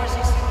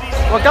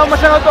 Huwag kang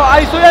masyadong to,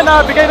 ISO yan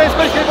ha, bigay na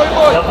space kay Poy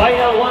Poy. The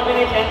final 1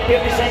 minute and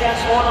 50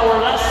 seconds on our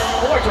last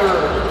quarter.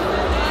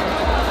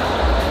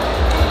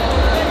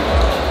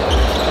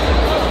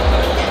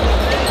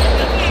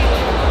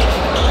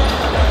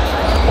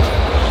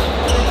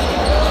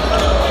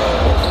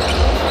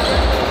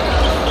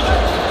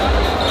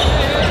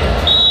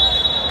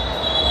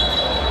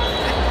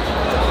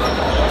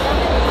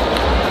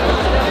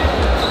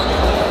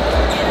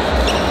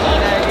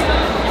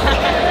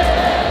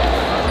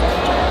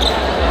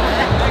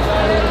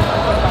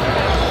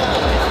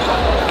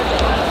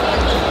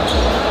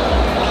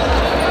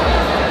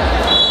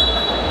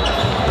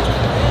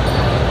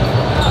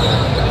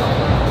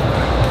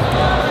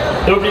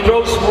 Turning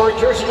throws for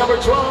jersey number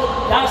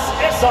 12, that's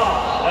Esa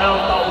El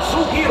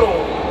Tausugiro.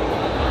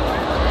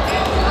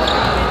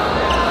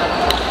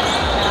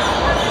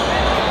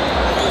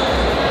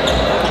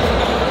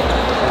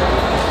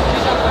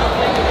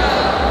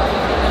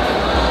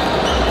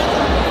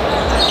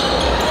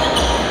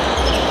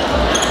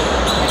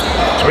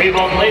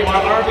 Rebound play by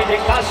Arby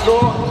De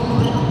Castro.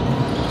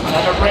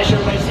 Under pressure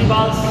by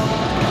Sibals.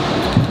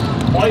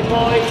 Boy,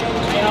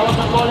 may hawak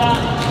ng bola.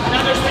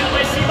 Another steal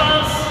by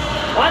Sibals.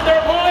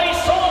 Wonder Boy,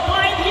 so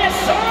blind, yes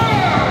sir!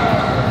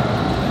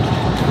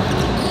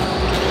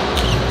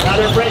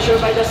 Another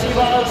pressure by the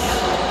Sibals.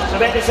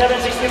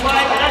 77-65,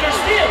 another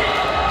steal.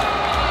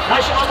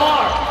 National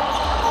Amar.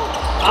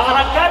 Ang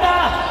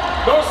arangkada,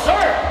 no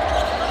sir.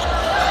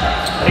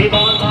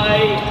 Rebound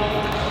by,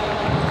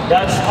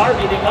 that's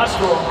Arby De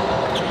Castro.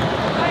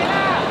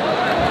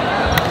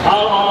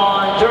 Foul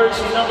on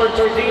jersey number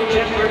 13,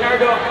 Jeff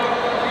Bernardo.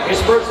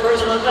 His first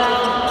personal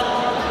down.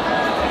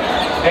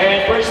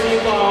 And first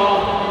team foul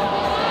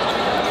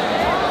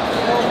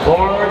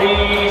for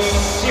the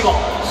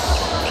Seahawks.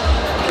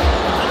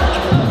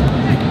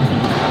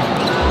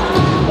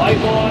 White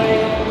Boy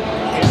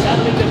is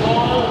handling the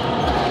ball.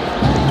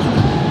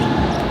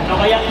 Ano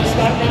kaya ang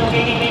discard na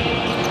magiging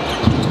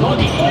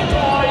loading White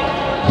Boy?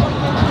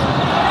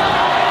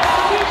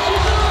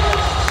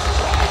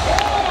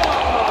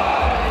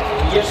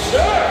 Yes,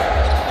 sir!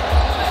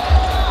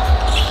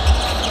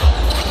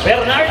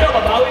 Bernardo,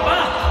 babawi pa.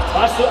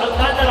 Pass to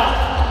Alcantara.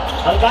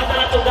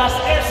 Alcantara to Das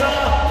Esa.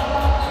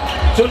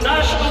 To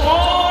Nash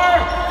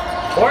Kumar.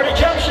 For the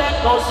jump shot.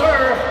 No,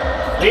 sir.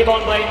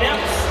 Rebound by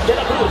Nems De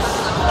La Cruz.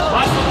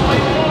 Pass to Boy.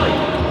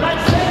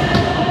 That's it.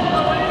 All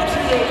the way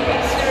to the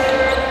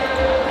basket.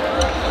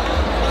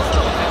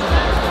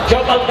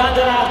 Job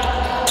Alcantara.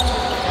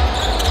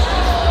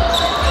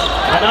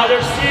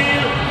 Another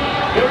steal.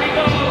 Here we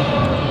go.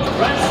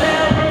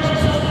 Rancel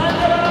versus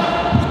Alcantara.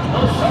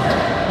 No, sir.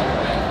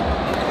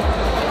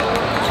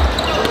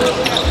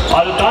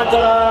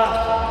 Alcantara.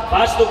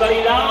 Pass to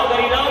Garilao.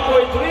 Garilao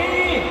for 3.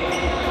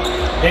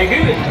 They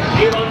give it.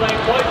 Rebound by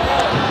Boy.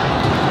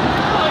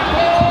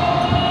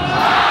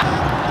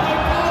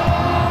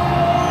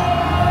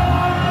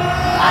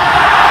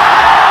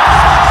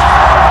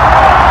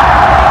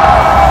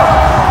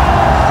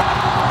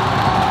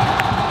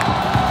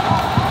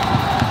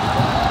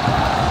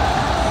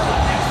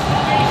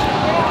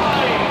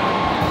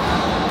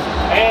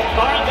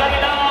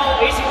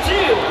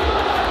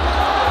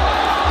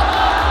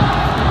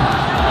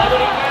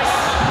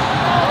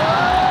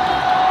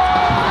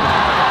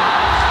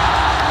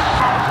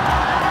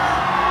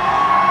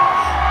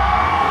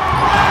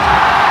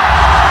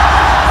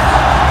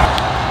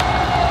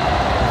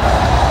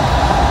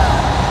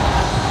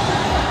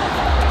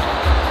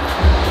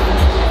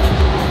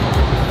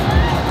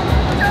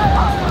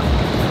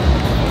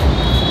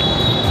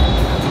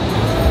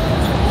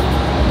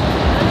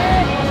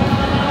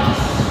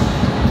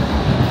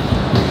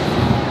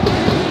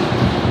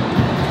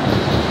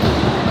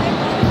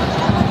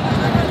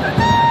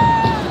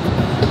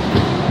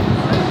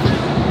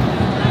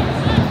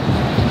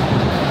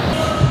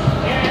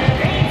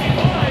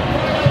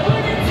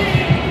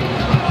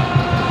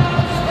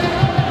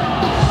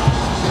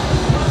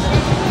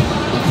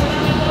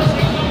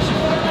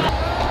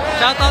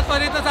 Shoutout pa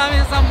dito sa amin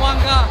sa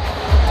Zamboanga.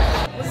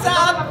 What's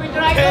up, Happy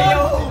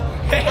Dragon?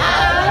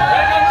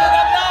 Welcome to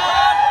the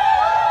vlog!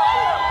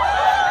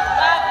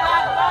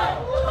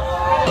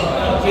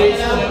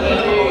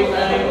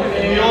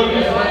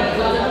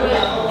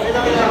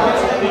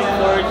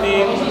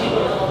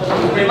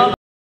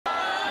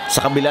 Sa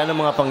kabila ng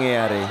mga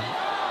pangyayari,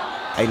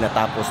 ay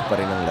natapos pa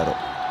rin ang laro.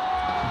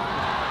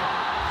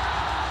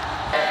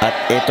 At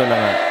ito na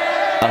nga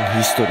ang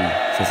history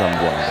sa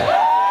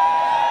Zamboanga.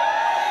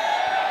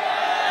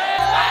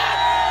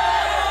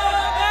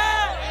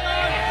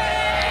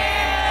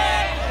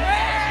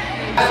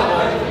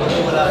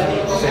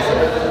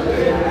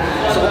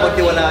 Gusto ko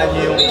pagtiwalaan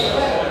niyo yung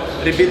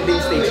rebuilding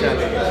stage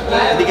natin.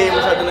 Hindi kayo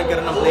masyado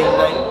nagkaroon ng playing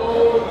time.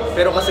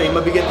 Pero kasi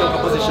mabigat yung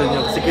kaposisyon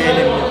niyo. Kasi kuya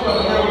nyo.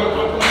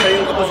 Siya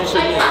yung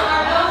kaposisyon niyo.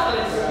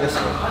 Yes,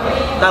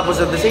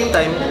 tapos at the same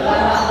time,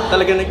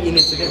 talaga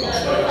nag-init si game.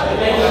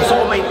 Gusto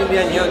ko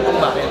maintindihan yun kung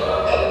bakit.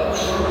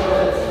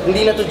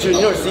 Hindi na to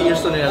juniors,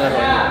 seniors to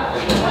nilalaroan.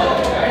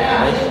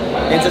 Okay?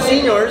 And sa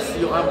seniors,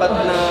 yung apat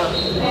na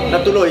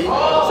natuloy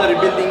sa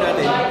rebuilding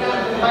natin,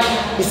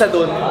 isa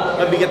doon,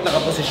 mabigat na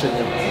kaposisyon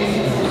niyo.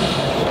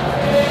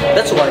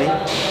 That's why,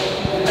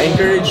 I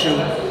encourage you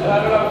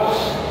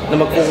na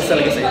mag-focus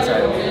talaga sa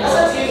inside.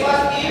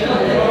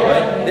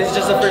 Okay? This is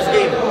just the first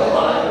game.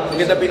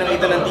 Maganda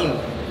pinakita ng team.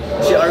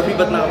 Si RB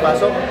ba't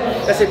nakapasok?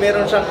 Kasi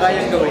meron siyang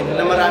kayang gawin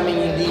na maraming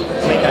hindi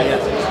may kaya.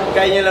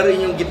 Kaya niya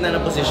laruin yung gitna na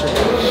position.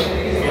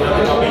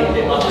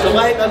 So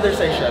kahit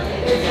undersize siya,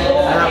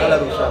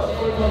 nakakalaro siya.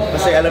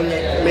 Kasi alam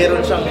niya, meron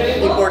siyang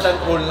important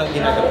role na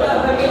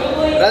ginagawa.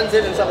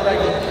 Ranzel and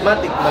Sakuragi,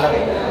 matik,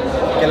 malaki.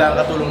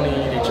 Kailangan katulong ni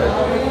Richard.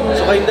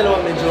 So kayong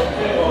dalawa medyo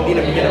hindi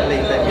nabigyan ng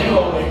playing time.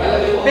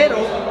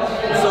 Pero,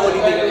 gusto ko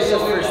ulitin, it's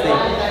just first day.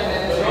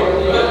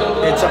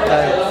 It's a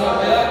tayo.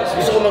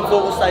 Gusto ko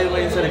mag-focus tayo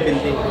ngayon sa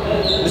rebuilding.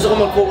 Gusto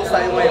ko mag-focus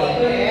tayo ngayon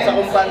sa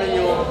kung paano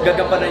nyo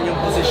gagampanan yung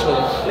posisyon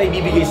na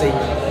ibibigay sa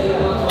inyo.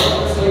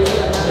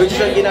 Which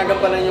yung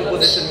ginagampanan yung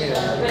posisyon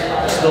ngayon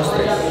is those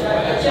tres.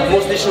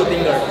 Mostly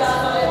shooting guards.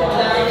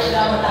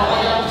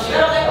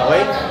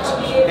 Okay?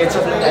 Heads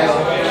up lang kayo.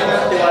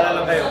 Tiwala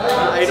lang kayo.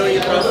 I know you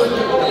trust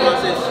the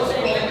process.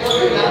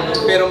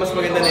 Pero mas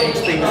maganda na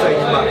i-explain ko sa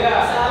inyo bakit.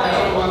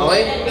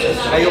 Okay?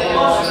 Ayoko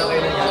makakana kayo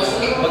na yan.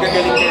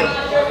 Magagaling kayo.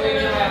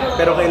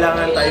 Pero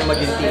kailangan tayo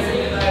maging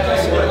team.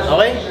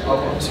 Okay?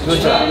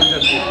 Good job.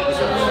 Good job.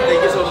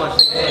 Thank you so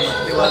much.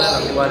 Tiwala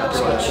lang. Tiwala.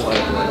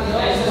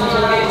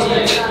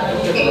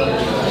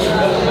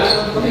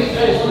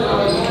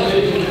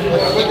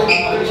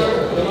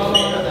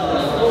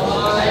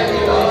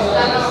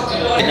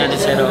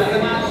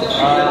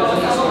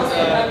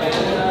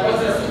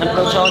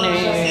 Approach ako ni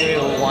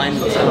Juan,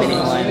 sabi ni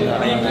Juan,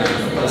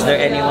 is there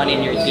anyone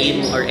in your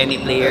team or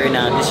any player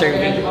na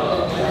deserving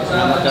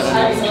na magkaroon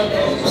ng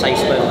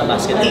size pa yung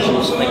basketball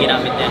shoes na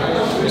ginamit niya,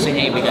 gusto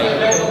niya ibigay.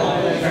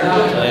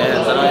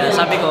 So yan,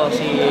 sabi ko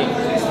si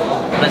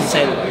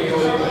Rancel,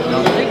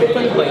 ay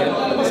kupal ba yan?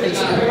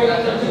 Size niya?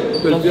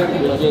 12 year,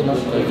 no?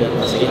 12 year.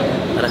 Sige,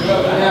 tara. Tara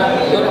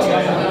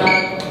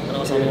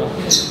kasama mo.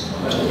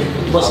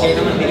 Boss, kayo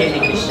naman bigay ni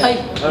Christian. Ay!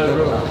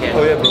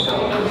 Oh yeah, bro. We're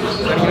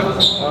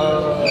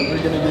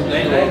gonna give you a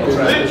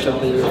special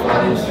player.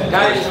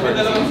 Guys, pwede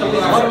lang sa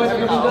mga.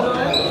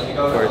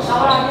 Of course.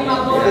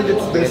 I think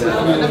it's best if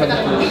we have to.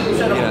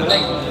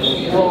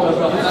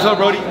 What's up,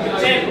 Brody?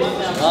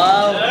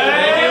 Wow!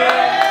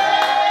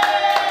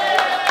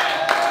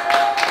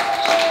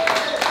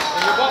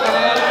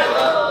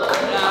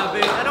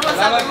 Ano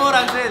masabi mo,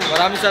 Rancel?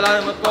 Maraming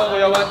salamat po,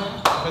 Kuya Juan.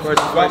 For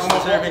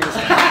serving us.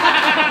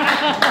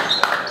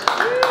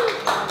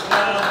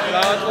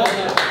 Salamat po.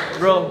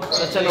 Bro,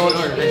 such an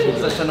honor.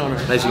 Such an honor.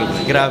 Nice to meet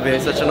you. Grabe,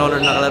 such an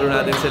honor na nakalaro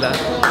natin sila.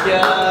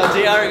 Yeah,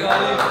 JR,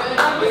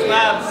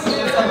 Mavs.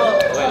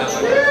 Okay lang.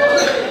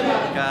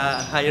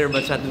 Ka-higher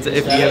batch natin sa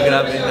FBL,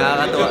 grabe.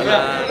 Nakakatawa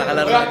na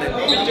nakalaro natin.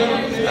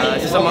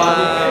 Isa sa mga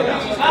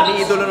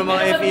iniidolo ng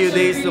mga FEU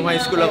days nung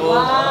high school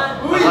ako.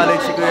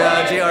 College si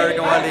Kuya JR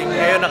Kawaling.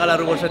 Ngayon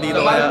nakalaro ko siya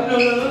dito kaya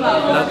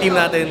ng team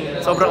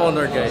natin. Sobrang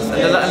honored, guys.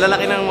 Ang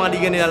lalaki ng mga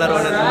liga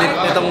nilalaro natin.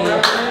 Itong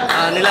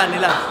nila.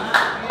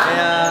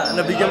 Kaya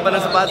nabigyan pa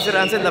ng sapatos si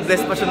Rancel,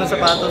 na-bless pa siya ng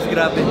sapatos,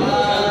 grabe.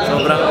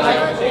 Sobrang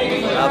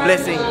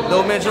blessing.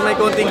 Though medyo may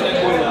konting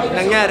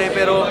nangyari,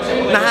 pero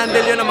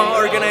na-handle yun ng mga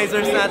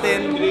organizers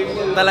natin.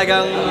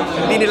 Talagang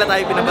hindi nila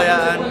tayo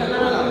pinabayaan.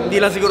 Hindi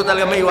lang siguro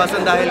talaga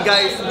maiwasan dahil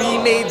guys, we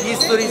made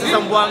history sa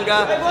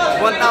Zamboanga.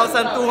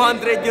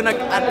 1,200 yung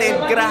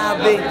nag-attend,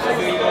 grabe.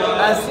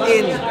 As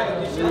in,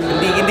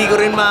 hindi ko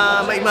rin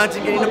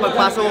ma-imagine kanina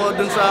pagpasok ko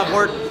dun sa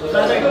court.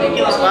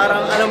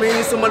 Parang alam mo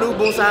yung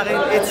sumalubong sa akin,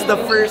 it's the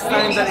first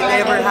time that it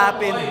ever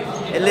happened.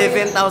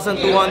 11,200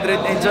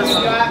 and just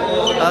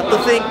to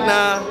think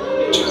na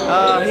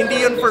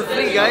hindi yun for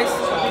free, guys.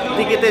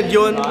 Ticketed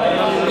yun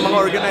ng mga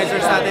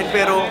organizers natin,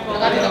 pero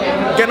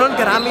ganon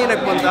karami yung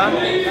nagpunta.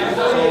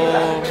 So,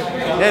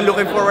 then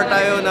looking forward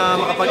tayo na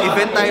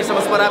makapag-event tayo sa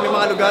mas maraming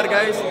mga lugar,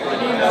 guys.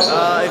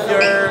 If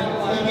you're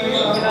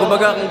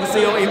kumbaga kung gusto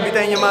yung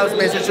invitahin yung Mavs,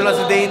 message nyo lang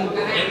si Dane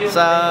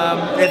sa,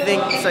 I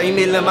think, sa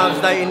email na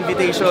Mavs tayo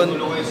invitation.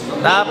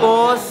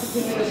 Tapos,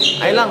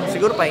 ay lang,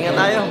 siguro pahinga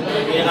tayo.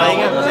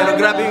 Pahinga. Pero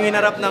grabe yung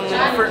hinarap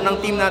ng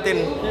team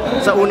natin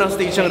sa unang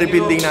stage ng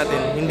rebuilding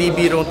natin. Hindi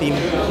birong team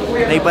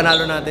na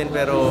ipanalo natin,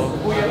 pero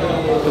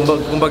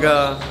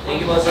kumbaga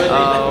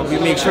we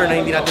make sure na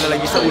hindi natin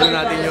nalagay sa ulo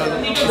natin yun.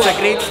 It's a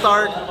great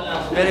start.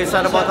 Pero it's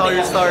not about how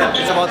you start,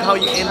 it's about how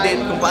you end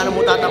it, kung paano mo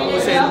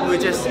tatapusin,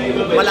 which is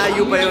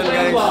malayo pa yun,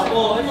 guys.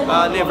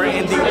 Never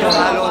ending to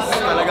halos,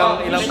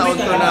 talagang ilang taon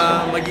to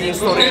na magiging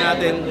story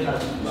natin.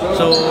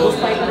 So,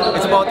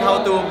 it's about how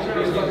to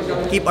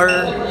keep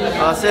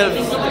ourselves,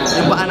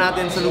 yung paa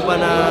natin sa lupa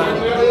na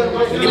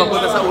hindi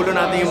mapunta sa ulo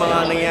natin yung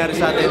mga nangyayari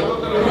sa atin.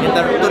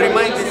 And to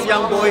remind these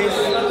young boys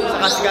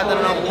sa kasikatan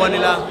na nakukuha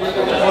nila,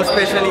 most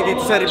especially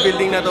dito sa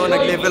rebuilding na to,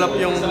 nag-level up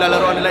yung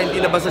lalaroan nila,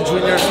 hindi na ba sa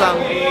juniors lang,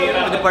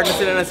 pwede part na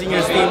sila ng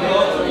seniors team.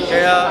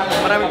 Kaya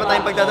marami pa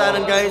tayong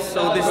pagdadaanan, guys.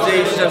 So this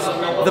day is just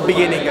the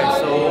beginning, guys.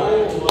 So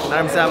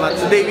maraming salamat.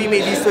 Today we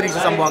made history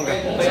sa Zamboanga.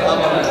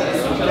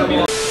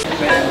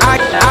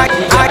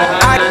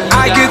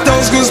 I get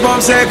those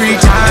goosebumps every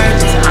time.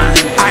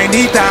 I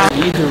need that.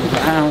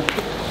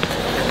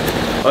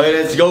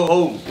 Okay, let's go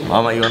home.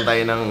 Mamaiwan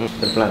tayo ng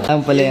plan.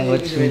 Ang pala yung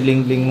watch,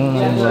 bling-bling mo.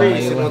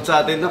 Sinunod sa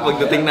atin na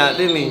pagdating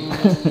natin eh.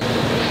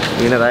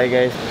 Hindi na tayo,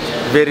 guys.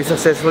 Very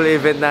successful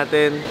event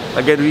natin.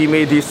 Again, we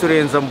made history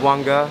in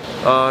Zamboanga.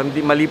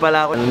 Mali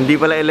pala ako. Hindi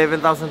pala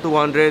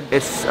 11,200.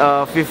 It's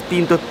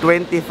 15 to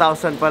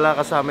 20,000 pala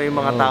kasama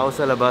yung mga tao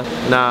sa labas.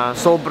 Na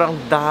sobrang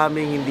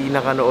daming hindi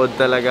nakanood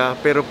talaga.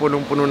 Pero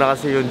punong-puno na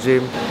kasi yung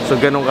gym.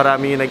 So ganun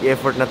karami yung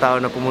nag-effort na tao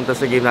na pumunta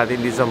sa game natin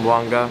di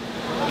Zamboanga.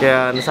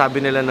 Kaya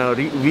nasabi nila na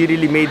we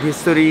really made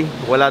history.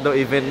 Wala daw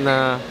event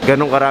na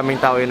ganong karaming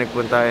tao yung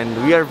nagpunta. And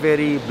we are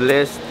very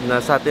blessed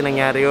na sa atin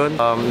nangyari yun.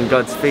 In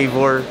God's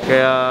favor.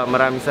 Kaya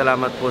maraming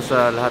salamat po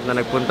sa lahat na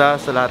nagpunta,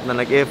 sa lahat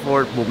na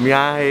nag-effort,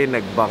 bumiyahe,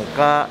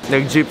 nagbangka,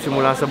 nag-jeep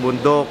simula sa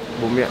bundok.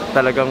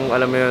 Talagang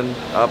alam mo yun,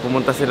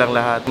 pumunta silang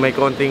lahat. May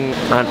konting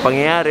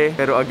pangyayari.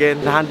 Pero again,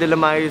 nahandle na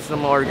maayos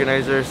ng mga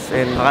organizers.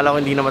 And akala ko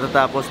hindi na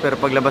matatapos. Pero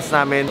paglabas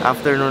namin,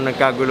 after nung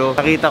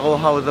nagkagulo, nakita ko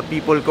how the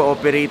people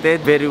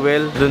cooperated very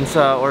well dun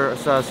sa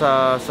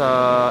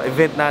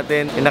event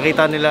natin. And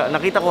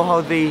nakita ko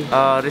how they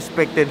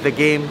respected the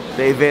game,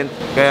 the event.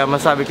 Kaya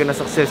masabi ko na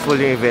successful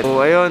yung event.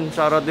 So ayun,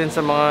 shoutout din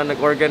sa mga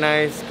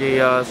nag-organize, kay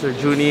Sir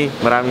Juni.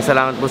 Maraming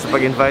salamat po sa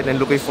pag-invite and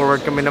looking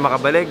forward kami na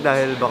makabalik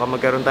dahil baka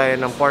magkaroon tayo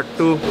ng part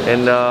 2.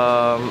 And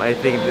I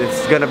think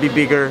it's gonna be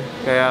bigger.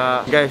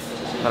 Kaya guys,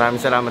 maraming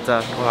salamat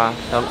sa mga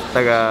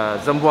taga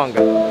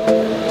Zamboanga.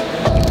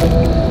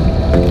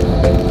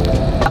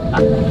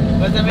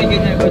 Basta may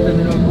ganyan ko sa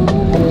dalawa.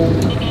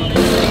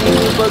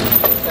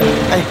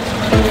 Ay!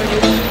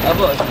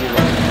 Abo,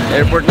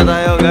 airport na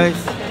tayo guys.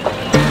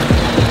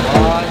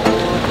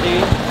 1,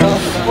 2,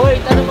 3. Hoy,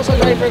 tanong mo sa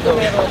driver ko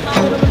meron.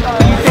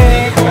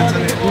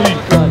 Uy!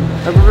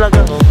 Nag-vlog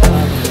ako.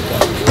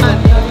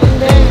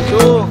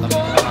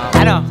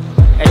 Ano?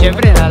 Eh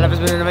syempre, nalabas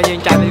mo na naman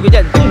yung channel ko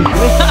dyan.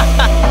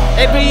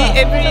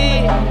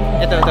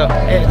 Ito.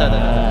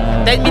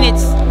 10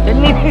 minutes. 10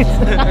 minutes.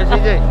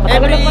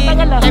 Every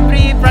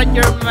front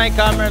of my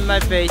camera and my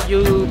face,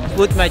 you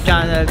put my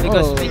channel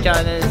because my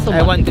channel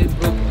I want to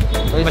improve.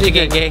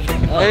 Sige.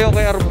 Kayo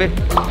kay Arbe.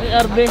 Ay,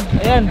 Arbe,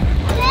 ayan.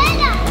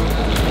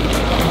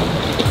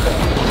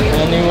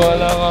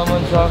 Naniwala ka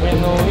man sa akin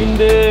o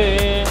hindi.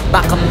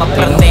 Baka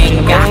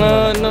maprating ka. Mga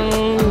nang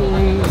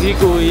hindi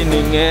ko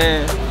hininga.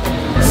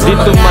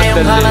 Dito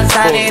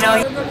madaling ko.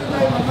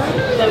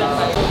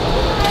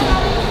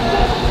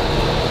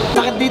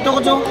 Sakit dito ko,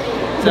 Jo.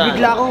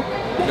 Nabigla ako.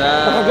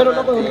 Nakaganon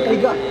ako,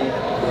 nagkaiga.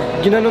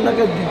 Ginanon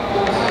agad.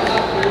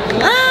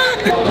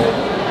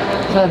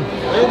 Saan?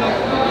 Ayun o.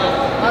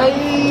 Ay!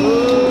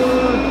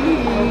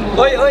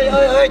 Oy!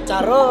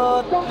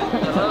 Charot!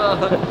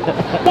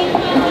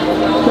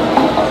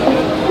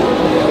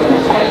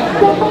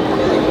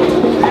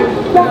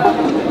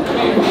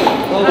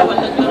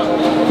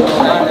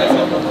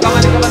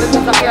 Kamali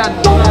sa sakyan.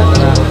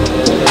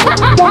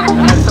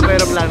 Sa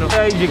aeroplano.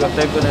 Ay, Gigo,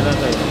 type ko na lang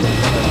tayo.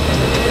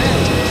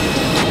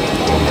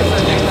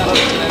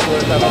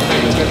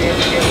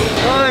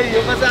 Hoy,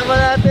 yung kasama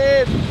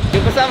natin!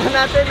 Yung kasama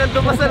natin,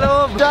 nandun pa sa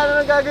loob! Diyan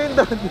na gagawin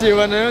doon!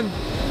 Siwa na yun.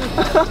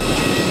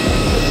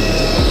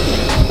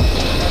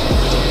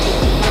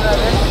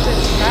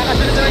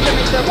 Nakakasunod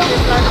naman siya, may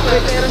plano pa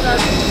rin pero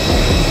natin.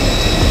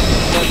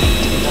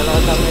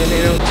 Lalakad namin yun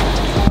yun.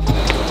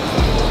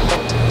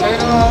 Kayo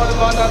nang ako ng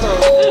bata to.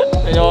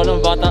 Ayoko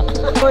ng bata.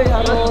 Hoy,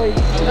 aroy.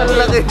 Ang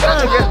laki!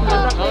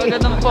 Ang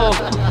ganun po.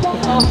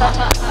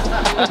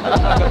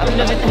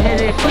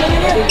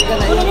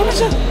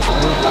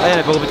 Ayan,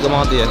 nagpagupit ko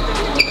mga tiyan.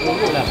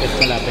 Malapit.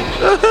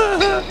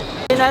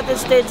 United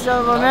States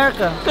of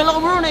America. Kala ko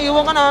bro,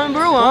 naiiwan ka namin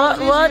bro ha?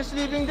 What? You're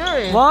sleeping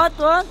there eh. What?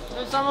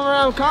 Some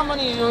around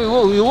company,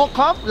 you woke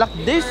up like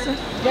this?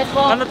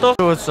 Ano to?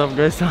 What's up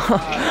guys?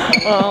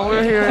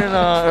 We're here in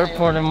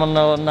airport in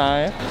Manila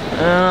now.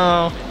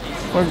 And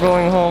we're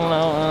going home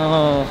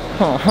now.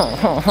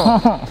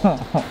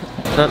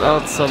 Shout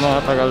out sa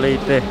mga taga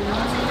Leyte.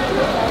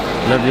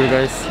 Love you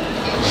guys.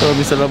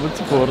 Sabi sa labot,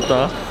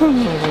 suporta.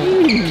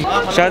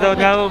 Shoutout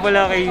nga po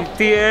pala kay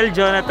TL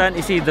Jonathan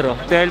Isidro.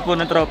 TL po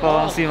ng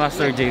tropa kong si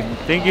Master Jade.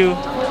 Thank you.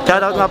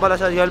 Shoutout nga pala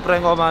sa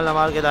girlfriend ko, mahal na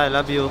mahal kita. I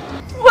love you.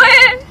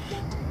 When?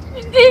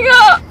 Hindi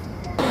nga!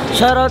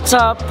 Shoutout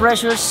sa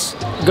precious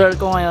girl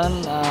ko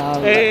ngayon.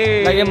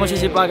 Hey! Lagi mo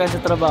sisipagan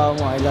sa trabaho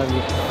mo. I love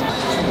you.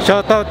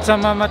 Shoutout sa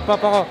mama at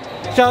papa ko.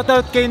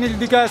 Shoutout kay Neil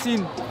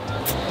Digasin.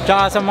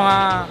 Tsaka sa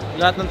mga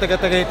lahat ng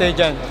taga-Tagaytay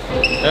dyan.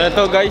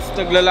 Eto guys,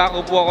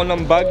 naglalako po ako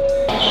ng bag.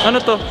 Ano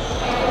to?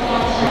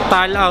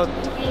 Tile out.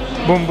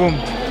 Boom boom.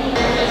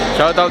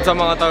 Shoutout sa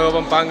mga taga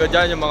Pampanga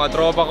dyan, yung mga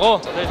tropa ko.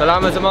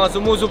 Salamat sa mga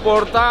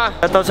sumusuporta.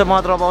 Shoutout sa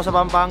mga tropa ko sa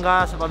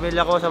Pampanga, sa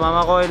pamilya ko, sa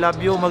mama ko. I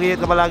love you, mag-iingat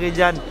ka palagi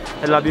dyan.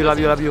 I love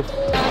you.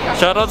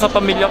 Shoutout sa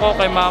pamilya ko,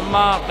 kay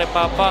mama, kay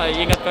papa.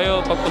 Ingat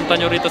kayo pagpunta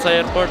nyo rito sa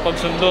airport,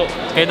 pagsundo.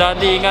 Kay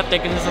daddy, ingat.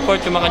 Thank you sa support.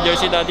 Yung mga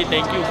jersey daddy,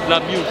 thank you.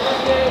 Love you.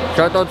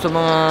 Shoutout sa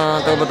mga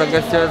taga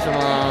Batangas dyan, sa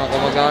mga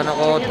kamag-anak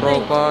ko,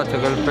 tropa, sa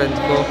girlfriend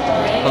ko,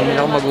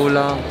 pamilya ko,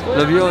 magulang.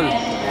 Love you all.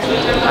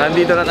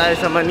 Andito na tayo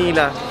sa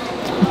Manila.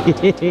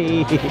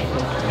 Hey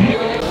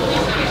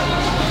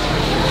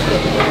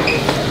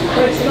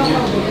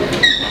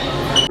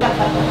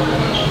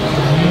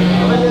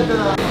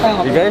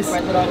guys,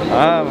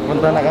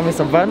 pupunta na kami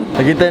sa van.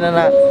 Naghintay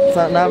na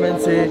namin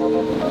si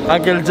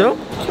Uncle Joe.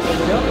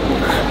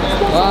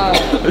 Wow.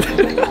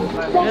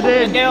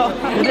 Yadin.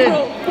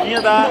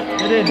 Ingat ha.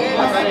 Yadin.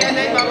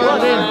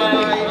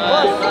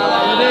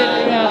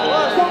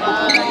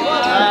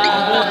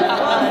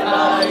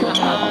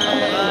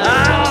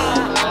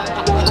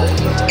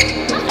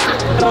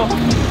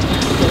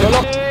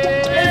 Ingat.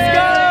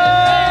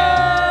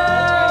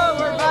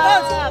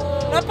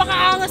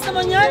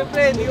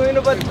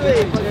 lumipad ko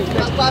eh.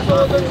 Pagpasok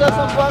ko dun sa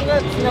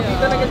Sambuangan,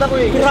 sinakita na kita ko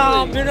eh.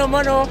 Grabe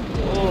naman oh.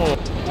 Oo.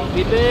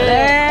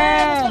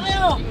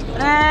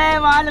 Pre,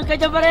 mahalog ka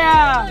dyan, pre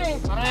ah.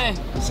 Pare.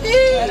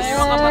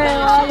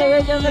 Mahalog ka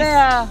dyan, pre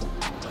ah.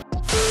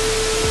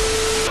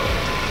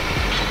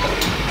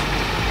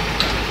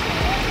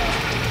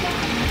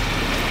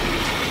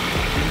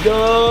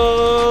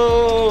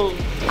 Go!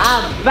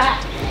 I'm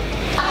back!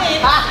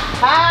 Ha!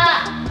 Ha!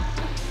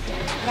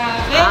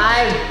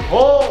 I'm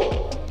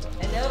home!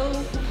 Hello.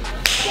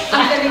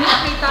 Ang galing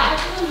nakita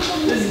ko.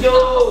 Let's go!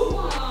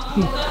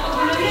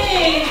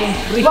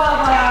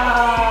 Baba!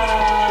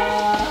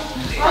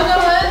 Ako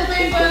naman,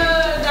 may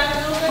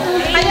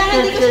kaya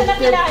hindi ko siya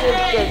nakilala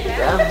eh.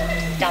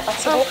 Dapat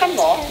subukan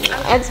mo.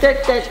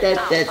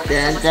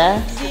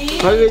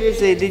 What did you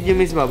say? Did you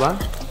miss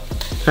Baba?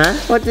 Huh?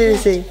 What did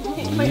you say?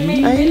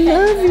 I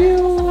love you!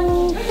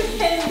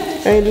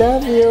 I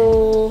love you!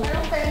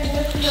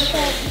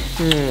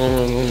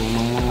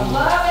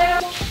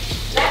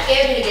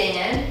 Kayo binigay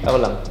niyan? Ako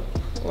lang.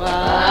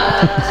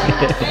 Wow!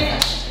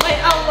 May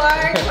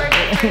award for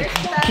the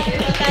first time.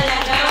 Ito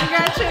talaga.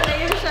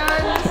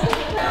 Congratulations!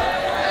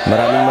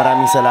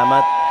 Maraming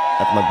salamat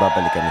at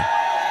magbabalik kami.